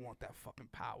like, yo, I want that fucking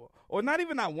power. Or not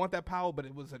even I want that power, but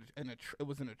it was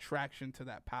an attraction to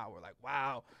that power. Like,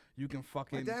 wow, you can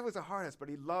fucking. My dad was a hard ass, but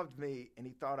he loved me, and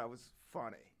he thought I was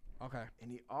funny. Okay. And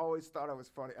he always thought I was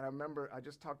funny. And I remember I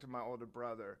just talked to my older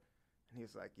brother, and he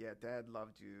was like, "Yeah, Dad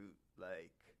loved you.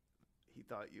 Like, he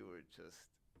thought you were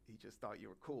he just thought you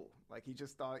were cool. Like, he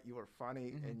just thought you were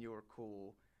funny and you were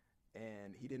cool,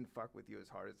 and he didn't fuck with you as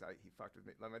hard as he fucked with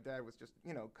me." Like, my dad was just,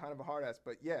 kind of a hard ass.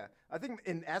 But yeah, I think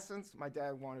in essence, my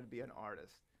dad wanted to be an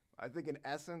artist. I think in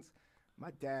essence,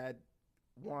 my dad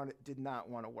did not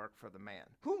want to work for the man.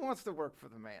 Who wants to work for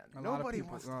the man? Nobody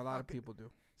wants to. A lot of people do.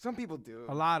 Some people do.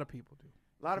 A lot of people do.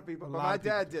 A lot of people, but my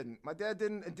dad didn't. My dad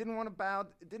didn't want to bow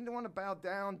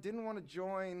down. Didn't want to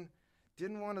join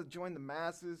the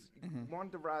masses.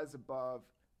 Wanted to rise above,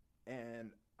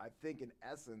 and I think in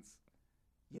essence,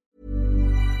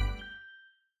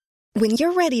 When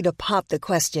you're ready to pop the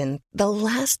question, the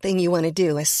last thing you want to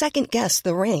do is second guess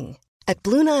the ring. At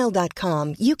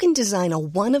BlueNile.com, you can design a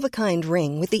one-of-a-kind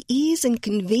ring with the ease and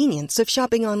convenience of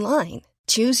shopping online.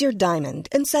 Choose your diamond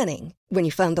and setting. When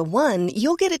you find the one,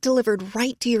 you'll get it delivered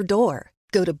right to your door.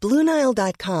 Go to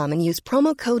BlueNile.com and use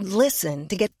promo code LISTEN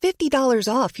to get $50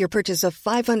 off your purchase of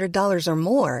 $500 or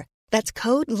more. That's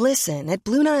code LISTEN at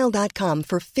BlueNile.com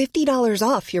for $50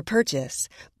 off your purchase.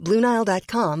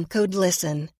 BlueNile.com, code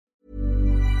LISTEN.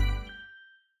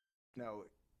 no,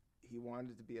 he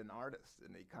wanted to be an artist,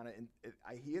 and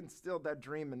he instilled that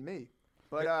dream in me.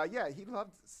 But yeah, he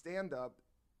loved stand-up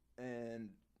and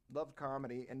loved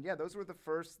comedy, and yeah, those were the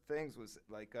first things. Was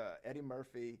like Eddie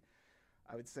Murphy,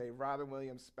 I would say Robin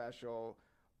Williams special,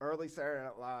 early Saturday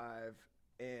Night Live,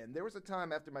 And there was a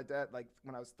time after my dad, like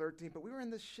when I was 13, but we were in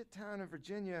this shit town in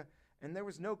Virginia, and there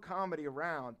was no comedy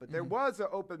around, but there was an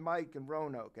open mic in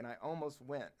Roanoke, and I almost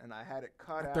went, and I had it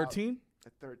cut out. 13?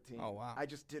 At 13. Oh, wow. I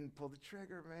just didn't pull the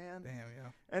trigger, man. Damn,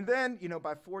 yeah. And then,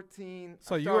 by 14,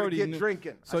 So I you started already to get knew,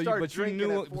 drinking. So I started but you drinking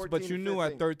knew, at 14, but you knew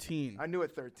 15. at 13. I knew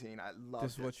at 13. I loved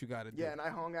This is what you got to do. Yeah, and I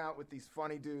hung out with these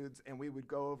funny dudes, and we would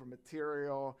go over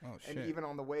material. Oh, and shit. even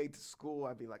on the way to school,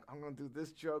 I'd be like, I'm going to do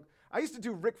this joke. I used to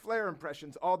do Ric Flair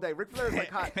impressions all day. Ric Flair's like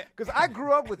hot. Because I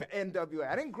grew up with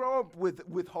NWA. I didn't grow up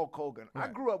with Hulk Hogan. Right.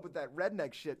 I grew up with that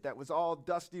redneck shit that was all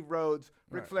Dusty Rhodes.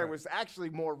 Ric Right, Flair right. was actually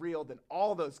more real than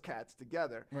all those cats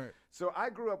together. Right. So I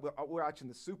grew up watching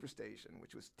the Superstation,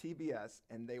 which was TBS,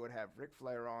 and they would have Ric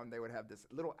Flair on. They would have this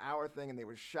little hour thing, and they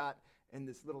were shot in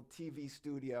this little TV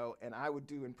studio, and I would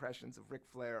do impressions of Ric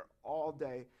Flair all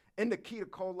day. And Nikita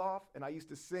Koloff, and I used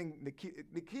to sing.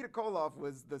 Nikita Koloff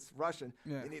was this Russian.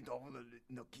 Yeah. And he'd go,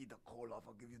 Nikita Koloff,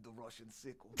 I'll give you the Russian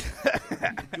sickle.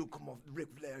 You come off, Ric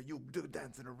Flair, you do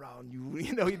dancing around.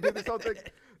 You know, he did this whole thing.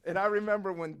 And I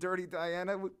remember when Dirty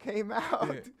Diana came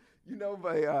out,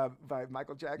 by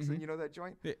Michael Jackson. You know that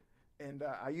joint? Yeah. And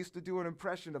I used to do an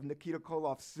impression of Nikita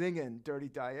Koloff singing Dirty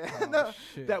Diana Oh,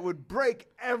 shit. that would break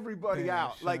everybody Damn,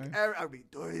 out. son. Like, I'd be,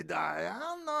 Dirty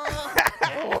Diana,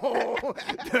 oh,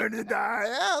 Dirty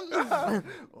Diana,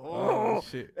 Oh,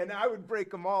 shit. And I would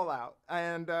break them all out.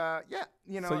 And, So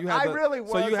you I had really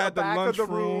was So you had the back of the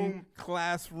lunchroom, room.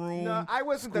 classroom. No, I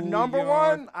wasn't the schoolyard. number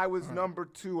one. I was number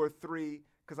 2 or 3.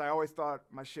 Because I always thought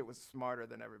my shit was smarter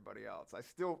than everybody else. I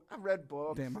read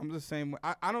books. Damn, I'm the same way.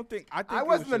 I think I it wasn't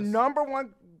was the just- number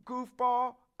 1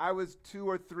 goofball. I was 2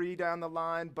 or 3 down the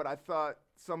line, but I thought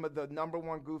some of the number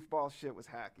 1 goofball shit was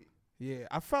hacky. Yeah,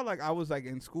 I felt like I was like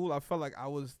in school. I felt like I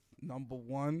was number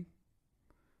 1,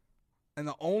 and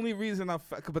the only reason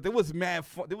but there was mad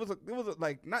fun. There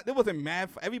wasn't mad.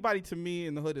 Everybody to me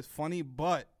in the hood is funny,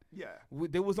 but Yeah.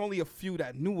 there was only a few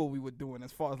that knew what we were doing.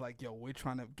 As far as like, yo, we're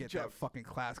trying to get that Jokes. fucking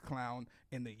class clown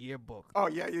in the yearbook. Oh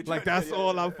yeah, you Like that's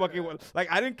all I'm fucking with. Like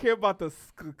I didn't care about the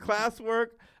classwork.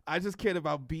 I just cared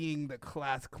about being the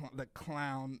the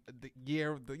clown,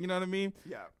 you know what I mean?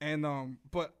 Yeah. And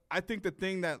but I think the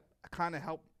thing that kind of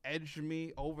helped edge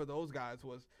me over those guys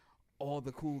was all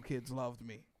the cool kids loved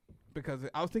me, because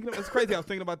I was thinking it's crazy. I was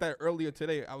thinking about that earlier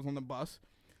today. I was on the bus,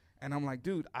 and I'm like,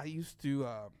 dude, I used to.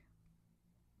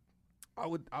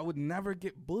 I would never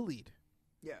get bullied.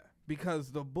 Yeah.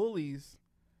 Because the bullies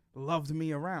loved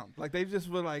me around. Like, they just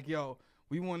were like, yo,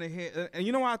 we want to hit. And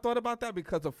you know why I thought about that?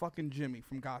 Because of fucking Jimmy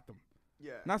from Gotham.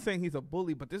 Yeah. Not saying he's a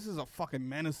bully, but this is a fucking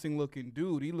menacing looking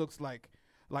dude. He looks like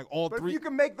all But three. if you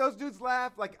can make those dudes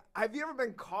laugh, like, have you ever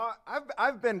been caught?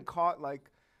 I've been caught, like,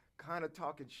 kind of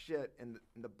talking shit and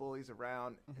the bullies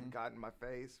around and got in my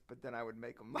face, but then I would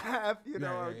make them laugh,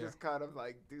 I would just kind of,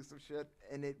 like, do some shit,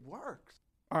 and it works.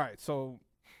 All right, so,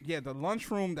 yeah, the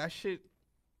lunchroom, that shit,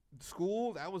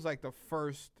 school, that was like the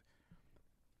first.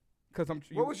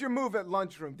 What was your move at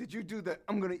lunchroom? Did you do the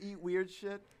I'm going to eat weird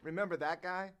shit? Remember that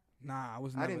guy? Nah, I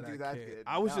was I never didn't do that kid.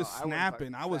 I was No, just I wasn't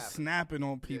snapping. fucking I was snapping. snapping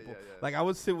on people. yeah. Like, I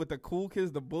would sit with the cool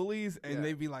kids, the bullies, and Yeah.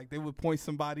 they'd be like, they would point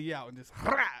somebody out and just,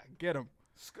 get them.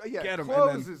 Yeah, Get 'em, and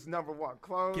clothes then- is number 1.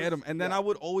 Clothes. Get them. And then yeah. I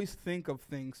would always think of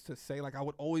things to say. Like, I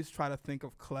would always try to think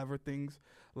of clever things.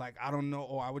 Like, I don't know.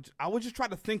 Or I would just try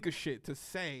to think of shit to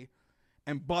say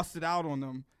and bust it out on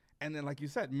them. And then, like you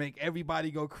said, make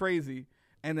everybody go crazy.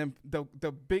 And then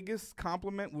the biggest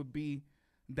compliment would be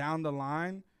down the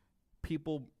line,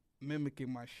 people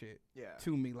mimicking my shit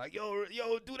to me. Like, yo,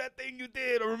 do that thing you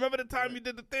did. Or remember the time you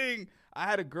did the thing. I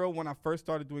had a girl when I first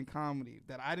started doing comedy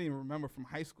that I didn't remember from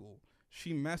high school.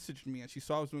 She messaged me and she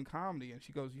saw I was doing comedy and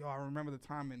she goes, yo, I remember the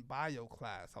time in bio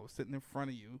class. I was sitting in front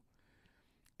of you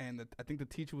and I think the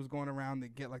teacher was going around to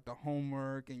get like the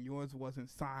homework and yours wasn't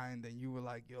signed and you were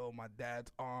like, yo, my dad's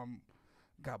arm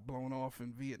got blown off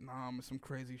in Vietnam and some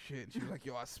crazy shit. And she was like,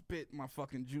 yo, I spit my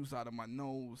fucking juice out of my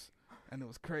nose and it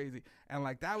was crazy. And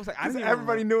like that was like,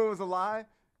 everybody knew it was a lie?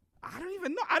 I don't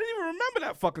even know. I didn't even remember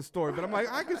that fucking story, but I'm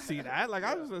like, I could see that. Like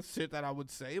I was the shit that I would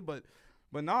say, but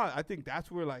no, I think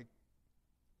that's where like,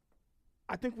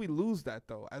 I think we lose that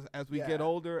though as we get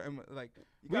older and like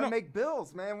you gotta make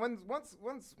bills, man. Once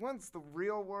the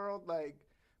real world, like,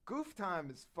 goof time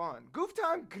is fun. Goof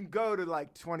time can go to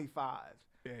like 25.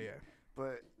 Yeah.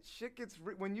 But shit gets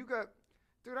when you got,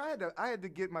 dude. I had to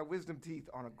get my wisdom teeth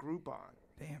on a Groupon.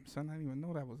 Damn, son, I didn't even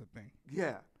know that was a thing.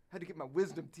 Yeah, had to get my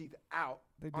wisdom teeth out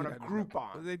on a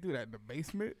Groupon. They do that in the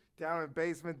basement. Down in the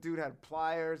basement, dude had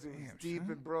pliers. It was Damn, deep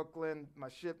son. in Brooklyn. My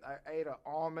shit, I ate an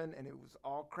almond and it was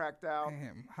all cracked out.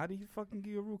 Damn, how do you fucking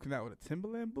get a root canal with a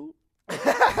Timberland boot?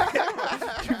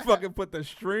 You fucking put the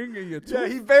string in your tooth. Yeah,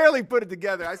 he barely put it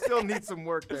together. I still need some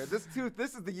work there. This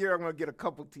is the year I'm gonna get a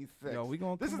couple teeth fixed.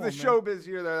 Yo, this is the showbiz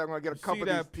year that I'm gonna get a couple see of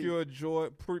that these pure teeth. joy,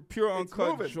 pure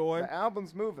uncut moving. joy. The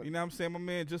album's moving. You know what I'm saying? My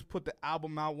man just put the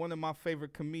album out. One of my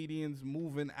favorite comedians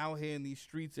moving out here in these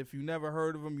streets. If you never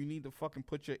heard of him, you need to fucking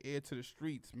put your ear to the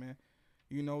streets, man.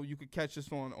 You know, you could catch us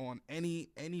on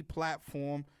any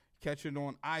platform. Catch it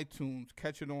on iTunes.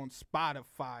 Catch it on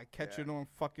Spotify. Catch it on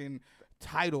fucking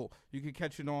Tidal. You can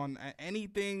catch it on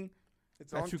anything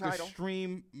that you can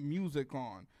stream music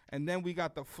on. And then we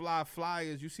got the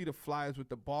flyers. You see the flyers with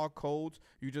the barcodes.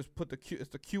 You just put it's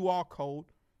the QR code.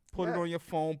 Put it on your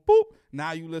phone. Boop.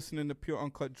 Now you listening to Pure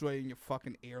Uncut Joy in your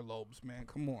fucking earlobes, man.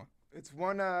 Come on. It's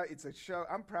it's a show.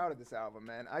 I'm proud of this album,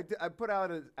 man. I put out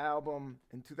an album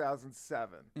in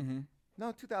 2007. Mm-hmm.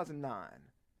 No, 2009.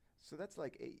 So that's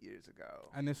like 8 years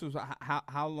ago. And this was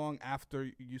how long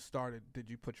after you started did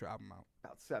you put your album out?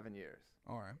 About 7 years.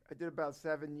 All right. I did about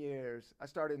 7 years. I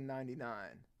started in 99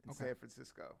 in San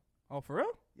Francisco. Oh, for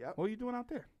real? Yep. What are you doing out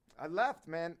there? I left,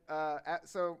 man.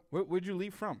 Where'd you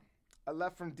leave from? I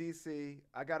left from D.C.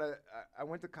 I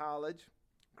went to college,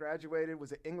 graduated,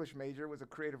 was an English major, was a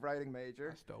creative writing major.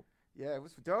 That's dope. Yeah, it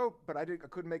was dope, but I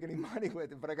couldn't make any money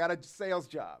with it. But I got a sales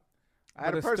job. I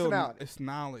had a personality. It's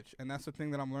knowledge, and that's the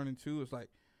thing that I'm learning too. Is like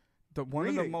one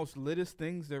of the most littest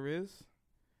things there is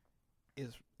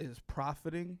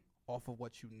profiting off of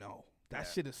what you know. That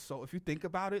shit is so. If you think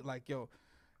about it, like yo,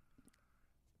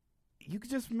 you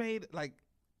just made like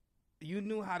you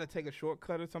knew how to take a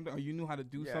shortcut or something, or you knew how to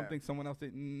do something someone else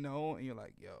didn't know, and you're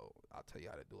like, yo, I'll tell you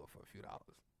how to do it for a few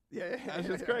dollars. Yeah, that's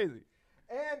just crazy.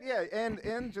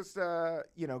 And just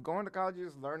going to college, you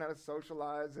just learn how to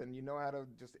socialize, and you know how to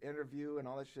just interview and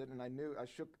all that shit. And I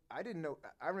didn't know.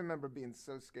 I remember being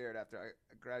so scared after I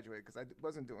graduated because I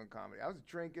wasn't doing comedy. I was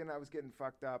drinking, I was getting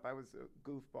fucked up, I was a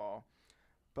goofball.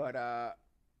 But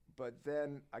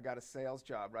then I got a sales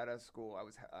job right out of school. I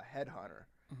was a headhunter,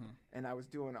 and I was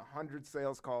doing 100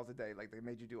 sales calls a day. Like they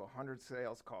made you do 100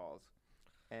 sales calls.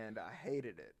 And I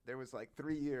hated it. There was like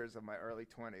 3 years of my early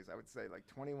 20s. I would say like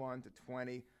 21 to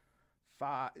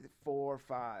 25, 4 or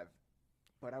 5.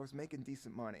 But I was making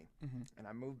decent money. And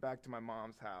I moved back to my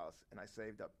mom's house and I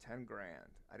saved up 10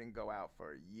 grand. I didn't go out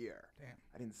for a year. Damn.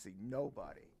 I didn't see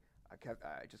nobody.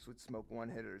 I just would smoke one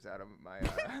hitters out of my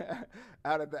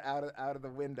out of the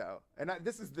window. And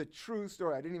this is the true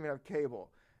story. I didn't even have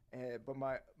cable. But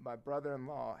my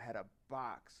brother-in-law had a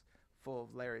box full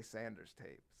of Larry Sanders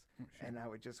tapes. And I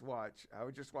would just watch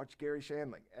Gary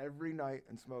Shandling every night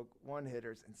and smoke one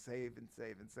hitters and save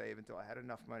until I had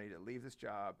enough money to leave this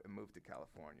job and move to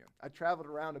California. I traveled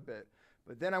around a bit,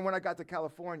 but then when I got to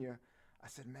California, I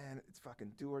said, man, it's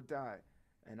fucking do or die.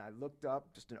 And I looked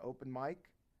up just an open mic,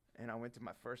 and I went to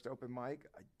my first open mic.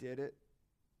 I did it,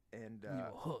 and you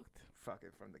were hooked. Fuck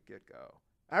it from the get-go.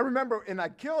 I remember, and I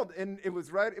killed, and it was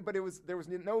right, but there was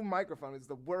no microphone. It was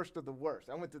the worst of the worst.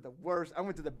 I went to the worst. I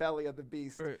went to the belly of the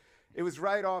beast. Right. It was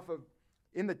right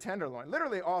in the Tenderloin,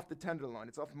 literally off the Tenderloin.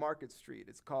 It's off Market Street.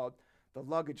 It's called the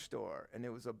Luggage Store, and it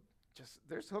was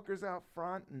there's hookers out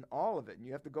front and all of it, and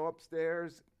you have to go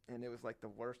upstairs, and it was like the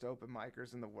worst open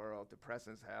micers in the world,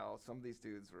 depressing as hell. Some of these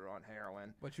dudes were on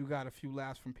heroin. But you got a few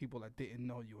laughs from people that didn't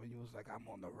know you, and you was like, I'm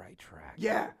on the right track.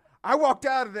 Yeah. I walked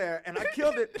out of there and I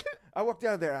killed it. I walked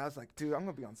out of there. I was like, dude, I'm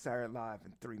gonna be on Saturday Live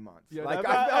in 3 months. Yeah, like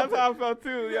that's how I felt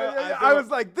too. Yeah. I was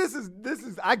like, this is.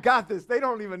 I got this. They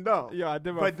don't even know. Yeah, I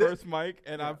did my first mic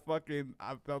and I felt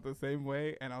the same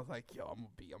way. And I was like, yo, I'm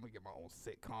gonna get my own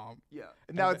sitcom. Yeah.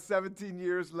 And now it's 17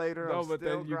 years later. No, I'm but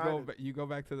still then you go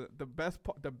back to the best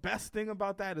part. The best thing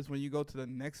about that is when you go to the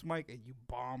next mic and you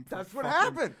bomb. That's what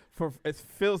happened. It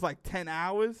feels like 10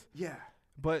 hours. Yeah.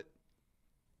 But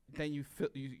then you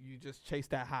just chase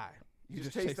that high. You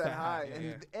just chase that high.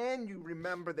 And you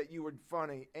remember that you were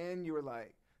funny and you were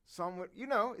like somewhat,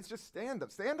 it's just stand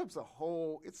up. Stand up's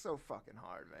it's so fucking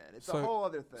hard, man. It's a whole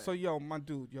other thing. So my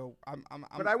dude,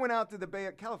 But I went out to the Bay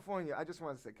of California. I just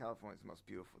want to say California's the most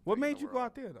beautiful thing. What made you go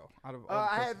out there though? Out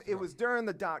of it was during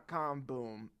the .com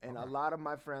boom, and a lot of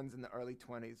my friends in the early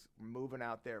 20s were moving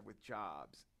out there with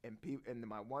jobs. And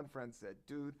my one friend said,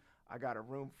 dude, I got a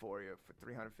room for you for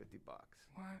 $350.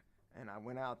 What? And I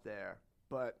went out there,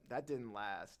 but that didn't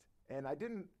last. And I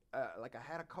didn't I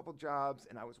had a couple jobs,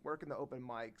 and I was working the open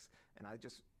mics, and I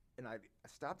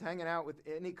stopped hanging out with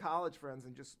any college friends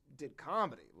and just did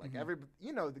comedy. Like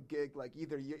the gig, like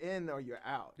either you're in or you're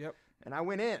out. Yep. And I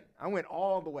went in. I went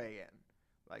all the way in.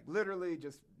 Like literally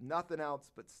just nothing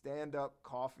else but stand up,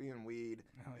 coffee and weed,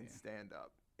 and stand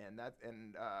up. And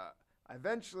I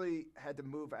eventually had to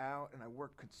move out, and I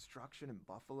worked construction in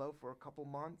Buffalo for a couple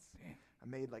months. Damn. I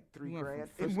made like $3 You went from grand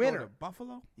Frisco in winter. to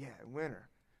Buffalo? Yeah, in winter.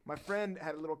 My friend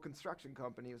had a little construction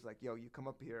company. He was like, "Yo, you come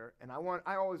up here," and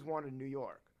I always wanted New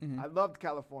York. I loved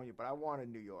California, but I wanted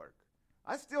New York.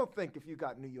 I still think if you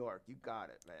got New York, you got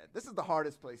it, man. This is the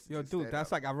hardest place to Yo, stay dude, that's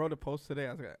up. like I wrote a post today.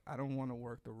 I was like, I don't want to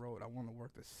work the road. I want to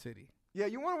work the city. Yeah,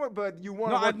 you want to work, but you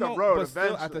want No, to I work the know, road but still,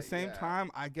 eventually. at the same yeah.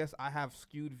 time, I guess I have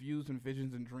skewed views and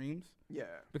visions and dreams. Yeah.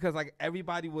 Because like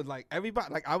everybody like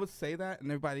I would say that,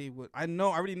 and everybody would. I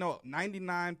already know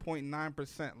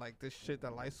 99.9% like this shit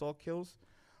that Lysol kills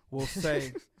will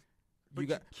say. But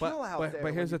you kill out there but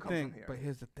when here's you the come thing. from here. But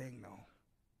here's the thing, though.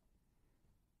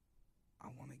 I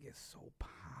want to get so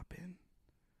poppin'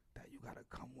 that you gotta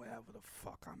come wherever the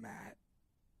fuck I'm at.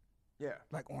 Yeah.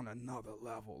 Like on another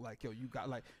level. Like, yo, you got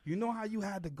like, you know how you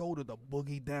had to go to the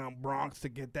boogie down Bronx to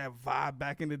get that vibe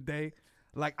back in the day?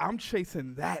 Like, I'm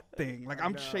chasing that thing. Like,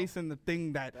 I'm chasing the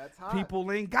thing that That's hot.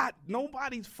 people ain't got.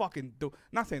 Nobody's fucking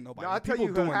not saying nobody. No, I'll tell people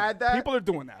you who doing had that. People are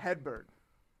doing that. Hedberg.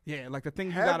 Yeah, like the thing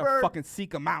you gotta Hedberg. fucking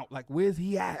seek him out. Like, where's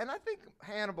he at? And I think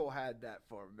Hannibal had that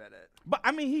for a minute. But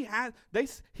I mean,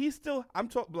 he's still. I'm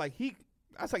talking like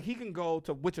That's like he can go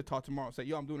to Wichita tomorrow and say,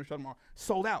 yo, I'm doing a show tomorrow.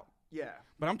 Sold out. Yeah.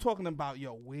 But I'm talking about,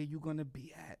 yo, where you gonna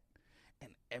be at,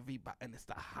 and it's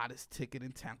the hottest ticket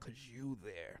in town because you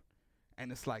there,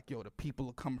 and it's like, yo, the people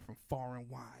are coming from far and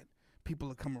wide.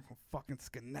 People are coming from fucking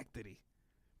Schenectady.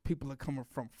 People are coming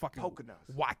from fucking Poconos.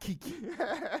 Waikiki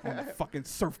on the fucking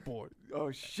surfboard.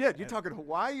 Oh shit! You're talking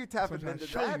Hawaii? You tapping That's what I'm into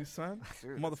trying to show that? you, son.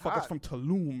 Dude, it's Motherfuckers hot. from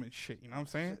Tulum and shit. You know what I'm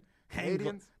saying?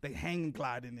 Canadians? They hang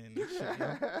gliding in and shit,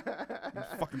 yo. They're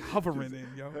fucking hovering in,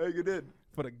 yo. Hanging in.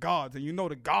 For the gods, and you know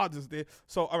the gods is there.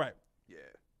 So, all right. Yeah.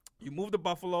 You moved to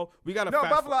Buffalo. We got to No,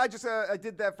 Buffalo. I just I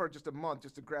did that for just a month,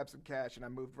 just to grab some cash, and I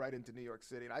moved right into New York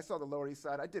City. And I saw the Lower East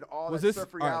Side. I did all that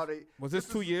surf reality. Was this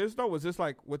 2 years though? Was this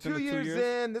like within 2 the 2 years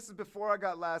years? in? This is before I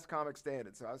got Last Comic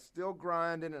Standing, so I was still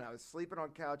grinding, and I was sleeping on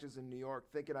couches in New York,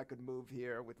 thinking I could move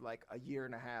here with like a year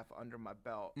and a half under my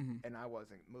belt, and I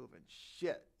wasn't moving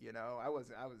shit. You know, I was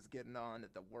getting on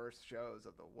at the worst shows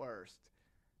of the worst.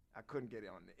 I couldn't get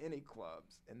on any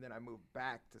clubs. And then I moved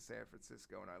back to San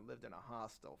Francisco, and I lived in a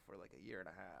hostel for like a year and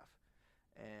a half.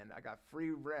 And I got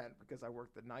free rent because I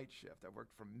worked the night shift. I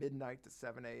worked from midnight to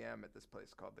 7 a.m. at this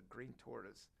place called the Green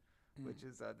Tortoise, which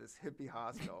is this hippie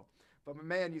hostel. But my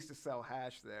man used to sell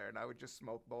hash there, and I would just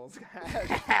smoke bowls of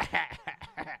hash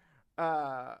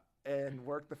and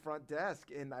work the front desk.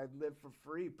 And I lived for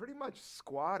free, pretty much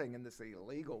squatting in this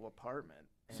illegal apartment.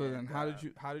 So And, then,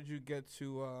 how did you get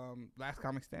to Last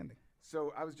Comic Standing?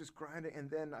 So I was just grinding, and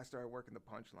then I started working the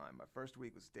Punchline. My first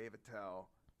week was Dave Attell,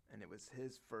 and it was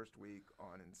his first week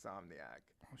on Insomniac.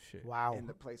 Oh shit! Wow. And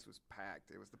the place was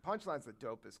packed. It was the Punchline's the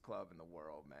dopest club in the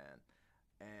world, man.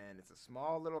 And it's a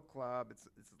small little club. It's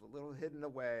a little hidden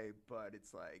away, but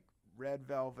it's like red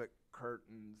velvet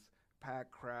curtains,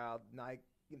 packed crowd,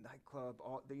 nightclub.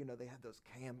 They have those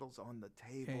candles on the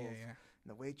tables. Yeah. And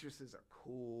the waitresses are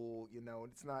cool, and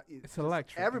it's not. It's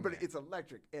electric in Everybody, there. it's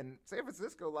electric. And San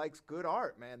Francisco likes good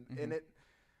art, man. And it,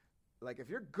 like, if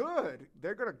you're good,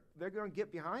 they're gonna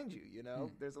get behind you.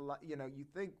 There's a lot. You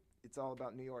think it's all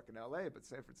about New York and L.A., but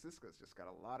San Francisco's just got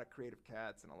a lot of creative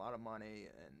cats and a lot of money.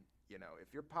 And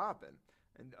if you're popping,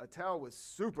 and Attell was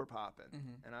super popping,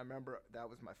 and I remember that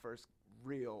was my first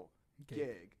real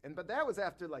gig. But that was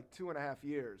after like 2.5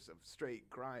 years of straight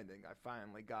grinding. I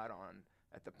finally got on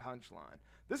at the Punchline.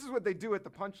 This is what they do at the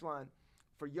Punchline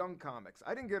for young comics.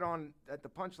 I didn't get on at the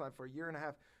Punchline for a year and a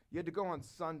half. You had to go on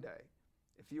Sunday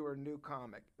if you were a new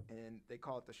comic, and they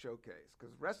call it the showcase,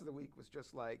 because the rest of the week was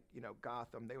just like,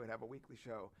 Gotham. They would have a weekly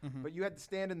show. But you had to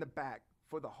stand in the back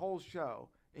for the whole show,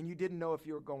 and you didn't know if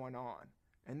you were going on.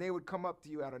 And they would come up to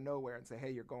you out of nowhere and say,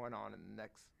 hey, you're going on in the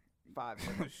next 5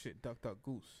 Oh minutes. shit! Duck, duck,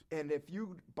 goose. And if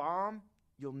you bomb,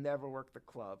 you'll never work the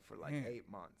club for like 8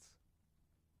 months.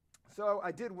 So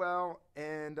I did well,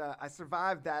 and I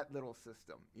survived that little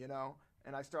system,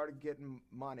 and I started getting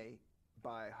money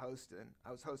by hosting.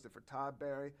 I was hosted for Todd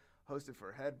Barry, hosted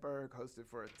for Hedberg, hosted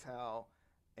for Attell,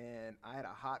 and I had a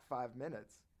hot 5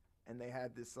 minutes, and they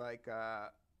had this like,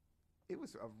 it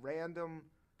was a random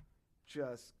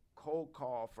just cold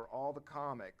call for all the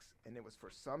comics, and it was for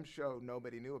some show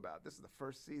nobody knew about. This is the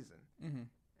first season.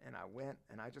 And I went,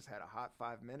 and I just had a hot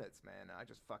 5 minutes, man, and I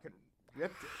just fucking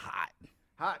ripped it.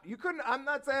 Hot. You couldn't. I'm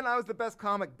not saying I was the best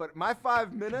comic, but my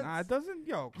 5 minutes. Nah, it doesn't.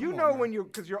 Yo, come you on, know man. when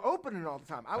because you're opening all the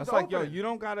time. I was That's like, opening. yo, you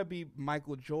don't gotta be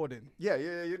Michael Jordan. Yeah.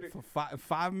 You do. For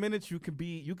 5 minutes, you could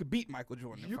beat Michael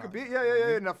Jordan. You could beat.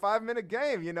 Yeah. In a 5-minute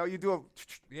game, you do a.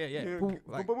 Yeah. Boom,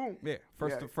 Like, boom, boom. Yeah.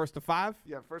 First to 5.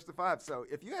 Yeah, first to 5. So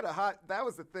if you had a hot, that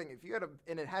was the thing. If you had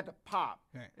and it had to pop,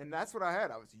 and that's what I had.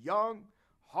 I was young,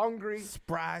 hungry,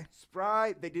 spry.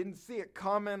 They didn't see it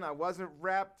coming. I wasn't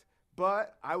repped.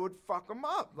 But I would fuck them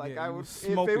up. Like I would, if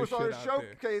it was on a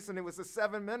showcase and it was a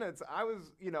 7 minutes, I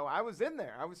was in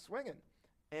there. I was swinging,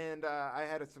 and I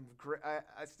had some great.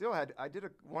 I did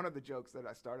one of the jokes that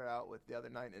I started out with the other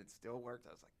night, and it still worked.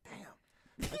 I was like,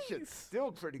 damn, that shit's still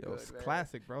pretty good. It's man.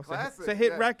 classic, bro. Classic. It's a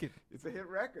hit record. It's a hit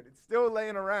record. It's still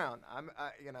laying around.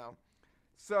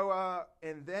 So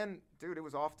and then, dude, it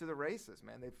was off to the races,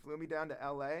 man. They flew me down to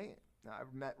L.A. I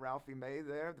met Ralphie May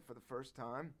there for the first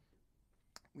time.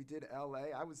 We did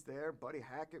L.A. I was there. Buddy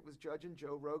Hackett was judging.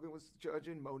 Joe Rogan was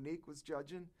judging. Monique was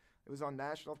judging. It was on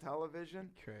national television.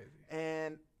 Crazy.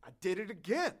 And I did it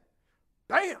again.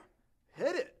 Bam!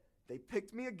 Hit it. They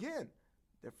picked me again.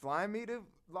 They're flying me to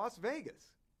Las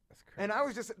Vegas. That's crazy. And I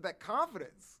was just that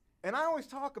confidence. And I always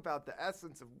talk about the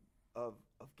essence of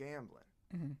gambling.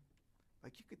 Mm-hmm.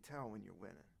 Like you could tell when you're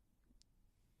winning.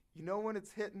 You know when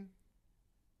it's hitting?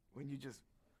 When you just,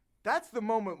 that's the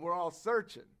moment we're all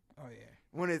searching. Oh, yeah.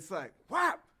 When it's like,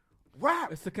 whap,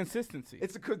 whap. It's the consistency.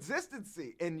 It's a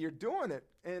consistency, and you're doing it.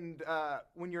 And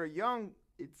when you're young,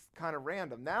 it's kind of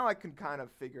random. Now I can kind of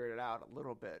figure it out a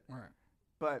little bit. Right.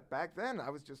 But back then, I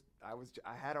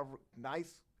had a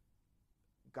nice,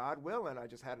 God willing, I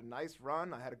just had a nice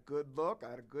run. I had a good look. I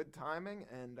had a good timing,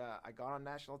 and I got on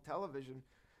national television,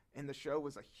 and the show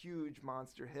was a huge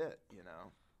monster hit, And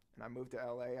I moved to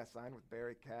L.A. I signed with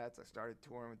Barry Katz. I started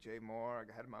touring with Jay Moore.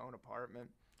 I had my own apartment.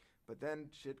 But then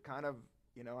shit kind of,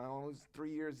 I was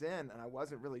 3 years in, and I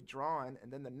wasn't really drawing.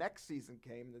 And then the next season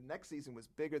came. The next season was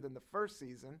bigger than the first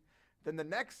season. Then the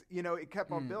next, it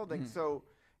kept on building. So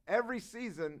every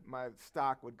season, my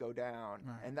stock would go down.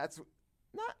 Right. And that's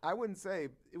I wouldn't say,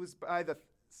 it was by the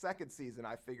second season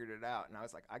I figured it out. And I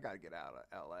was like, I got to get out of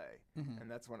L.A. Mm-hmm.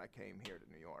 And that's when I came here to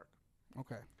New York.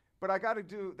 Okay. But I got to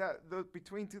do that.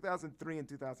 Between 2003 and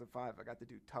 2005, I got to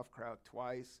do Tough Crowd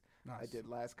twice. Nice. I did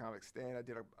Last Comic Stand. I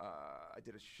did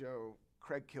a show,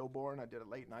 Craig Kilborn. I did a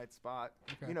late night spot.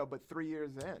 Okay. But 3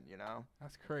 years in,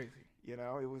 That's crazy. It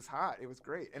was hot. It was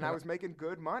great, and I was making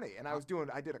good money. And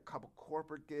I did a couple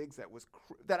corporate gigs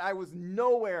that I was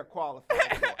nowhere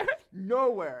qualified for,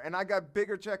 nowhere. And I got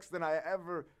bigger checks than I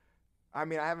ever. I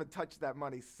mean, I haven't touched that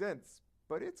money since,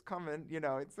 but it's coming.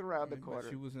 It's around the corner.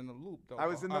 But you was in the loop, though. I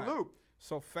was in the loop.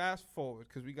 So fast forward,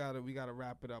 because we gotta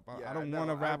wrap it up. I don't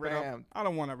want to wrap it up. I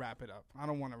don't want to wrap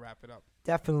it up.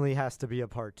 Definitely has to be a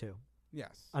part 2.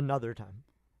 Yes. Another time.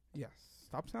 Yes.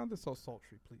 Stop sounding so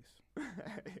sultry, please.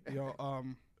 Yo,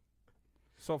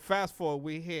 so fast forward,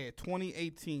 we're here,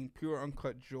 2018, Pure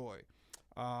Uncut Joy.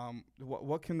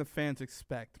 What can the fans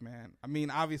expect, man? I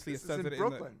mean, obviously it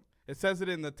says it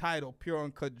in the title, Pure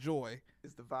Uncut Joy.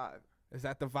 It's the vibe. Is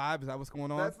that the vibe? Is that what's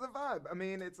going on? That's the vibe. I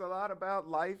mean, it's a lot about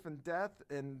life and death,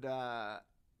 and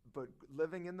but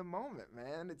living in the moment,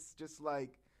 man. It's just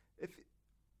like you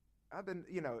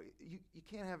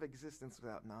can't have existence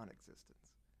without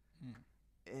non-existence.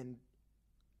 And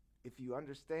if you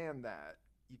understand that,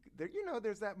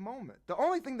 there's that moment. The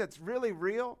only thing that's really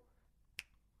real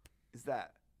is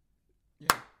that.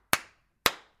 Yeah.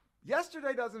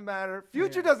 Yesterday doesn't matter.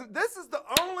 Future doesn't. This is the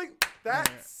only.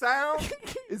 That sound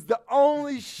is the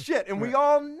only shit, and we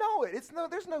all know it.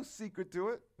 There's no secret to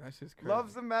it. That's just crazy.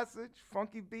 Love's the message.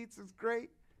 Funky beats is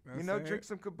great. Drink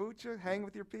some kombucha, hang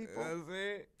with your people. That's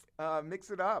it.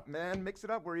 Mix it up, man. Mix it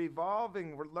up. We're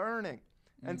evolving. We're learning.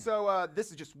 And so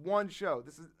this is just one show.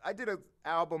 I did an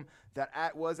album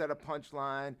that was at a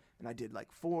Punchline, and I did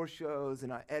like 4 shows,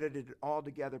 and I edited it all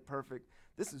together perfect.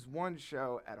 This is one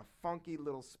show at a funky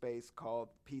little space called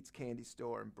Pete's Candy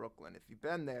Store in Brooklyn. If you've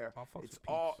been there, it's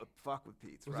all fuck with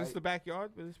Pete's. Was this the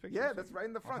backyard with this picture? Yeah, that's right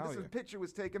in the front. This picture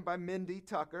was taken by Mindy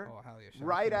Tucker. Oh, hell yeah.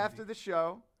 Right after the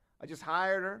show. I just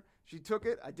hired her. She took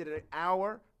it. I did it an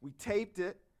hour. We taped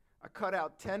it. I cut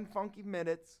out 10 funky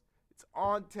minutes. It's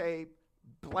on tape.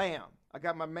 Blam. I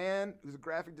got my man, who's a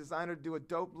graphic designer, to do a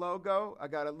dope logo. I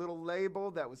got a little label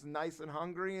that was nice and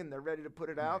hungry, and they're ready to put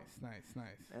it out. Nice.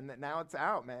 And now it's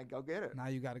out, man. Go get it. Now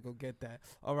you got to go get that.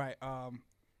 All right.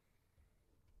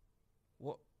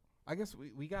 Well, I guess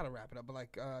we got to wrap it up.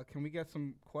 But, can we get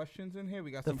some questions in here?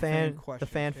 We got some fan questions.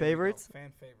 The fan favorites?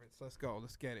 Fan favorites. Let's go.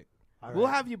 Let's get it. We'll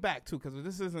have you back too, because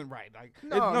this isn't right. Like,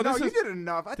 no, this you is, did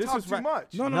enough. I talked too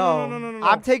much. No.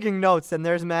 I'm taking notes, and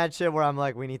there's mad shit where I'm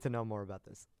like, we need to know more about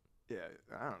this. Yeah,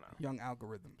 I don't know. Young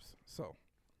algorithms. So,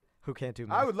 who can't do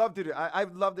math? I would love to do. I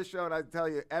love this show, and I tell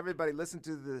you, everybody, listen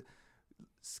to the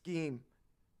Scheme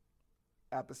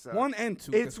episode 1 and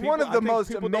 2. It's one of the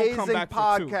most amazing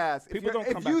podcasts.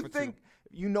 If you think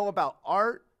you know about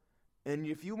art, and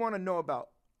if you want to know about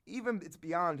even it's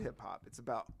beyond hip hop, it's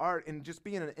about art and just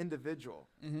being an individual.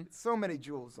 So many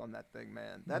jewels on that thing,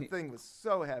 man. That thing was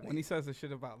so heavy. When he says the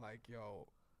shit about like,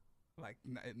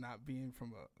 it not being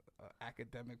from a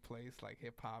academic place like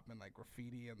hip hop and like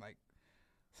graffiti and like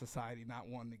society not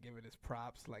wanting to give it its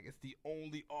props, like it's the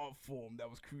only art form that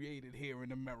was created here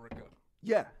in America.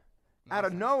 Yeah. Out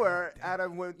of nowhere, out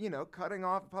of cutting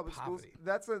off public schools.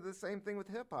 That's the same thing with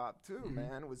hip hop too,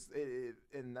 man.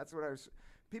 And that's what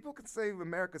people could say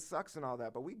America sucks and all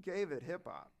that, but we gave it hip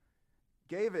hop,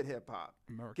 gave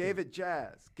it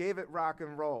jazz, gave it rock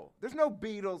and roll. There's no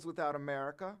Beatles without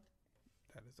America.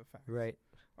 That is a fact. Right.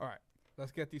 All right,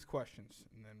 let's get these questions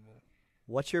and then we'll.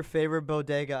 What's your favorite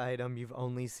bodega item you've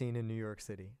only seen in New York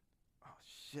City? Oh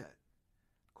shit,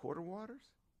 Quarter Waters.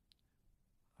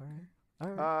 All right.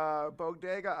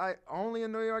 Bodega, only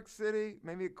in New York City.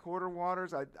 Maybe Quarter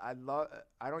Waters.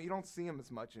 You don't see them as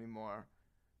much anymore,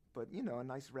 but a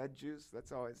nice red juice.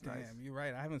 That's always nice. Damn, you're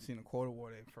right. I haven't seen a Quarter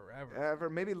Water in forever.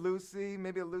 Maybe Lucy,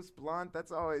 maybe a loose blunt.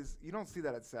 That's always. You don't see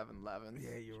that at 7-Eleven.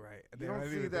 Yeah, you're right. You don't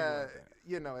see that,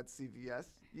 at CVS.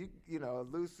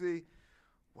 Lucy.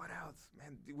 What else,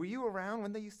 man? Were you around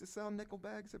when they used to sell nickel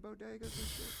bags at bodegas and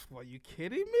shit? Are you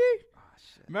kidding me? Oh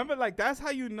shit. Remember, like that's how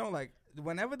you know, like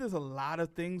whenever there's a lot of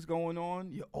things going on,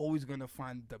 you're always gonna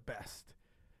find the best,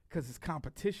 cause it's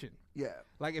competition. Yeah.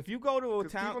 Like if you go to a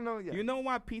town, know, you know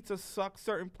why pizza sucks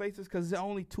certain places, cause there are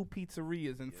only 2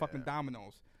 pizzerias in fucking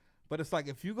Domino's. But it's like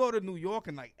if you go to New York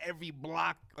and like every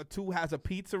block or 2 has a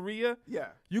pizzeria,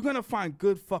 you're gonna find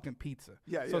good fucking pizza.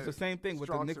 Yeah, so it's the same thing with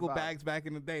the nickel bags back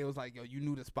in the day. It was like, you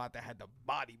knew the spot that had the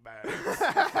body bags.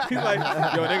 He's like,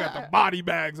 they got the body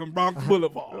bags on Bronx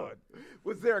Boulevard.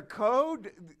 Was there a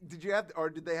code? Did you have to, or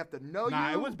did they have to know you?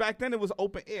 Nah, it was back then. It was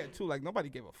open air too. Like nobody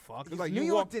gave a fuck. It's like New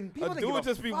York didn't. People didn't give a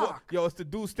fuck. It's the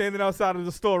dude standing outside of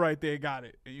the store right there. Got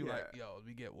it. And you like,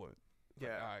 we get one.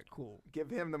 Yeah. Like, all right, cool.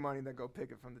 Give him the money, then go pick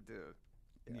it from the dude.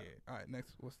 Yeah. All right.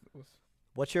 Next,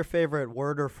 what's your favorite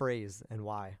word or phrase and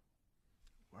why?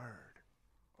 Word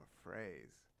or phrase?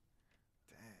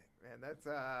 Dang, man, that's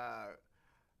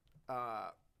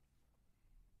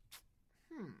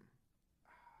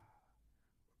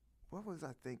What was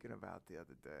I thinking about the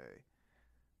other day?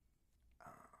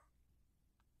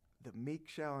 The meek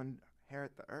shall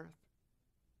inherit the earth.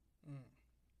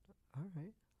 All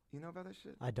right. You know about that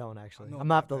shit? I don't actually. I'm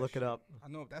gonna have to look it up. I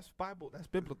know that's Bible. That's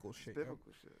biblical shit.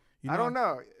 Biblical shit. I don't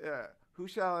know. Yeah. Who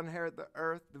shall inherit the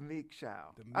earth? The meek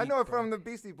shall. I know it from the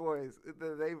Beastie Boys.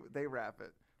 They rap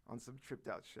it on some tripped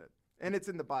out shit, and it's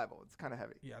in the Bible. It's kind of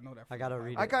heavy. Yeah, I know that. I gotta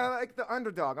read it. I kind of like the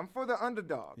underdog. I'm for the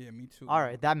underdog. Yeah, me too. All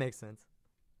right, that makes sense.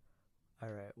 All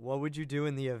right, what would you do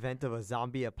in the event of a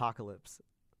zombie apocalypse?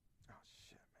 Oh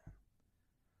shit, man.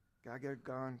 Gotta get a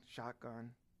gun,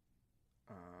 shotgun,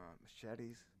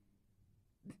 machetes.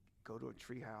 Go to a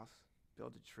tree house,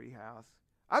 build a tree house.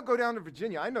 I'll go down to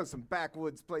Virginia. I know some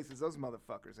backwoods places those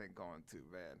motherfuckers ain't going to,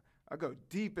 man. I go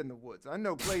deep in the woods. I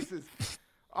know places.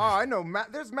 I know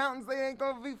there's mountains they ain't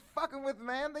gonna be fucking with,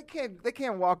 man. They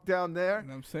can't walk down there. You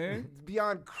know what I'm saying? It's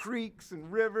beyond creeks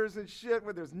and rivers and shit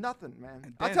where there's nothing,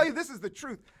 man. I'll tell you, this is the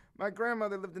truth. My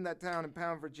grandmother lived in that town in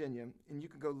Pound, Virginia, and you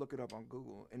can go look it up on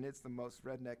Google, and it's the most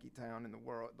rednecky town in the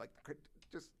world, like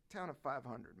just town of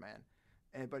 500, man.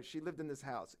 But she lived in this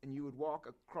house, and you would walk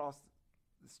across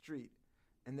the street,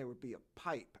 and there would be a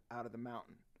pipe out of the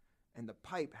mountain, and the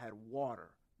pipe had water,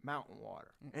 mountain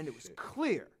water, and it was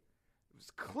clear. It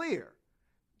was clear,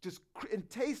 it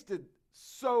tasted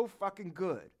so fucking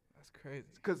good. That's crazy.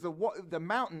 Because the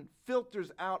mountain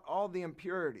filters out all the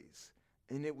impurities,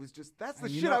 and it was just that's the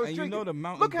shit I was drinking. You know the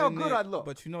mountain. Look how good I look.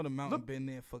 But you know the mountain been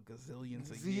there for gazillions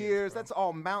of years. That's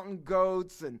all mountain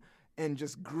goats and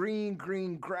just green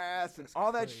grass and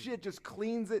all that shit just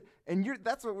cleans it. And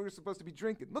that's what we were supposed to be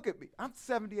drinking. Look at me. I'm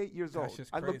 78 years old.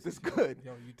 I look this good.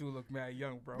 Yo, you do look mad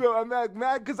young, bro. No, I'm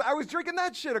mad because I was drinking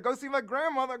that shit. I go see my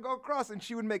grandmother, go across, and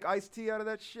she would make iced tea out of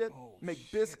that shit.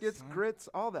 Make biscuits, son. grits,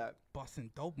 all that. Busting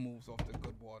dope moves off the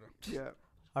good water. Yeah.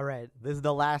 All right, this is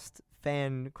the last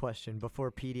fan question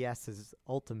before PDS's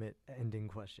ultimate ending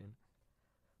question.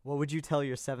 What would you tell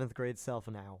your 7th grade self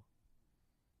now?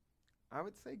 I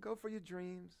would say go for your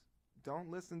dreams. Don't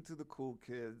listen to the cool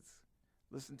kids.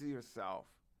 Listen to yourself.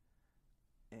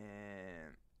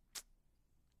 And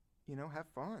have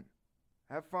fun.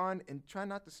 Have fun and try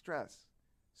not to stress.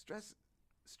 Stress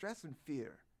and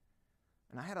fear.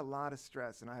 And I had a lot of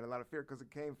stress and I had a lot of fear because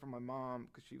it came from my mom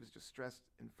because she was just stressed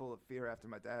and full of fear after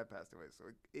my dad passed away. So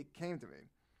it came to me.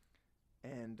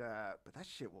 And but that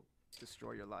shit will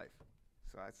destroy your life.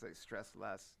 So I'd say stress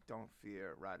less, don't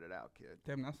fear, ride it out, kid.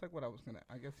 Damn, that's like what I was gonna.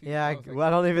 I guess. I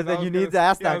don't even think you need to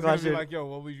ask that question. Like, yo,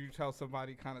 what would you tell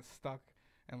somebody kind of stuck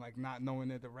and like not knowing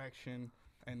their direction,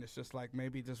 and it's just like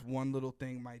maybe just one little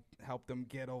thing might help them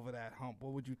get over that hump?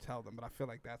 What would you tell them? But I feel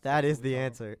like that is the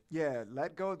answer. Yeah,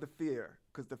 let go of the fear,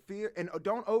 because the fear, and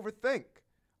don't overthink.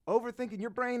 Overthinking, your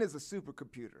brain is a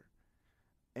supercomputer.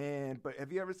 But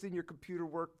have you ever seen your computer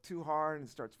work too hard and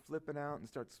it starts flipping out and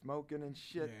starts smoking and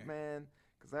shit, man?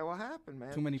 Because that will happen,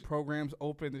 man. Too many programs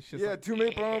open. It's just too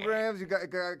many programs. You got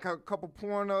a couple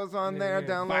pornos on there,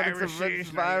 downloading some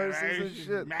viruses and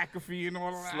shit. McAfee and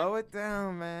all that. Slow it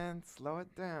down, man. Slow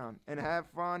it down. And have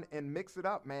fun and mix it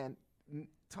up, man.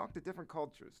 Talk to different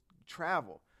cultures.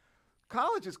 Travel.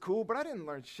 College is cool, but I didn't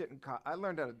learn shit in college. I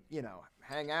learned how to,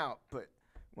 hang out. But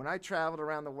when I traveled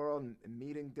around the world and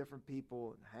meeting different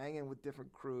people and hanging with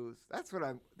different crews, that's what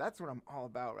I'm all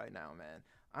about right now, man.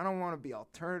 I don't want to be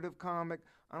alternative comic.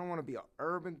 I don't want to be an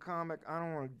urban comic. I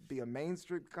don't want to be a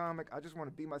mainstream comic. I just want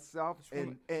to be myself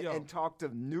and talk to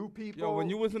new people. Yo, when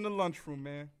you was in the lunchroom,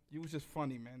 man, you was just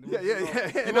funny, man.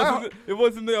 It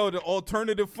wasn't the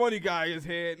alternative funny guy is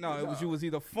here. No, it was you was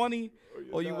either funny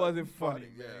or you wasn't funny,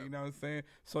 man. Yeah. You know what I'm saying?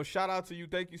 So shout out to you.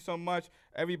 Thank you so much.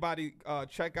 Everybody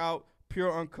check out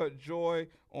Pure Uncut Joy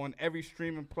on every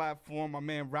streaming platform. My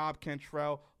man Rob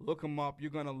Cantrell, look him up.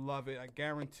 You're gonna love it. I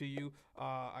guarantee you.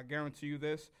 I guarantee you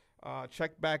this.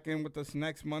 Check back in with us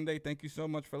next Monday. Thank you so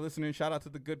much for listening. Shout out to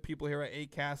the good people here at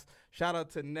Acast. Shout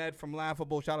out to Ned from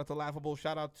Laughable. Shout out to Laughable.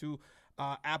 Shout out to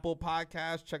Apple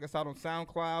Podcasts. Check us out on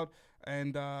SoundCloud.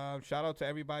 And shout out to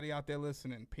everybody out there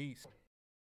listening. Peace.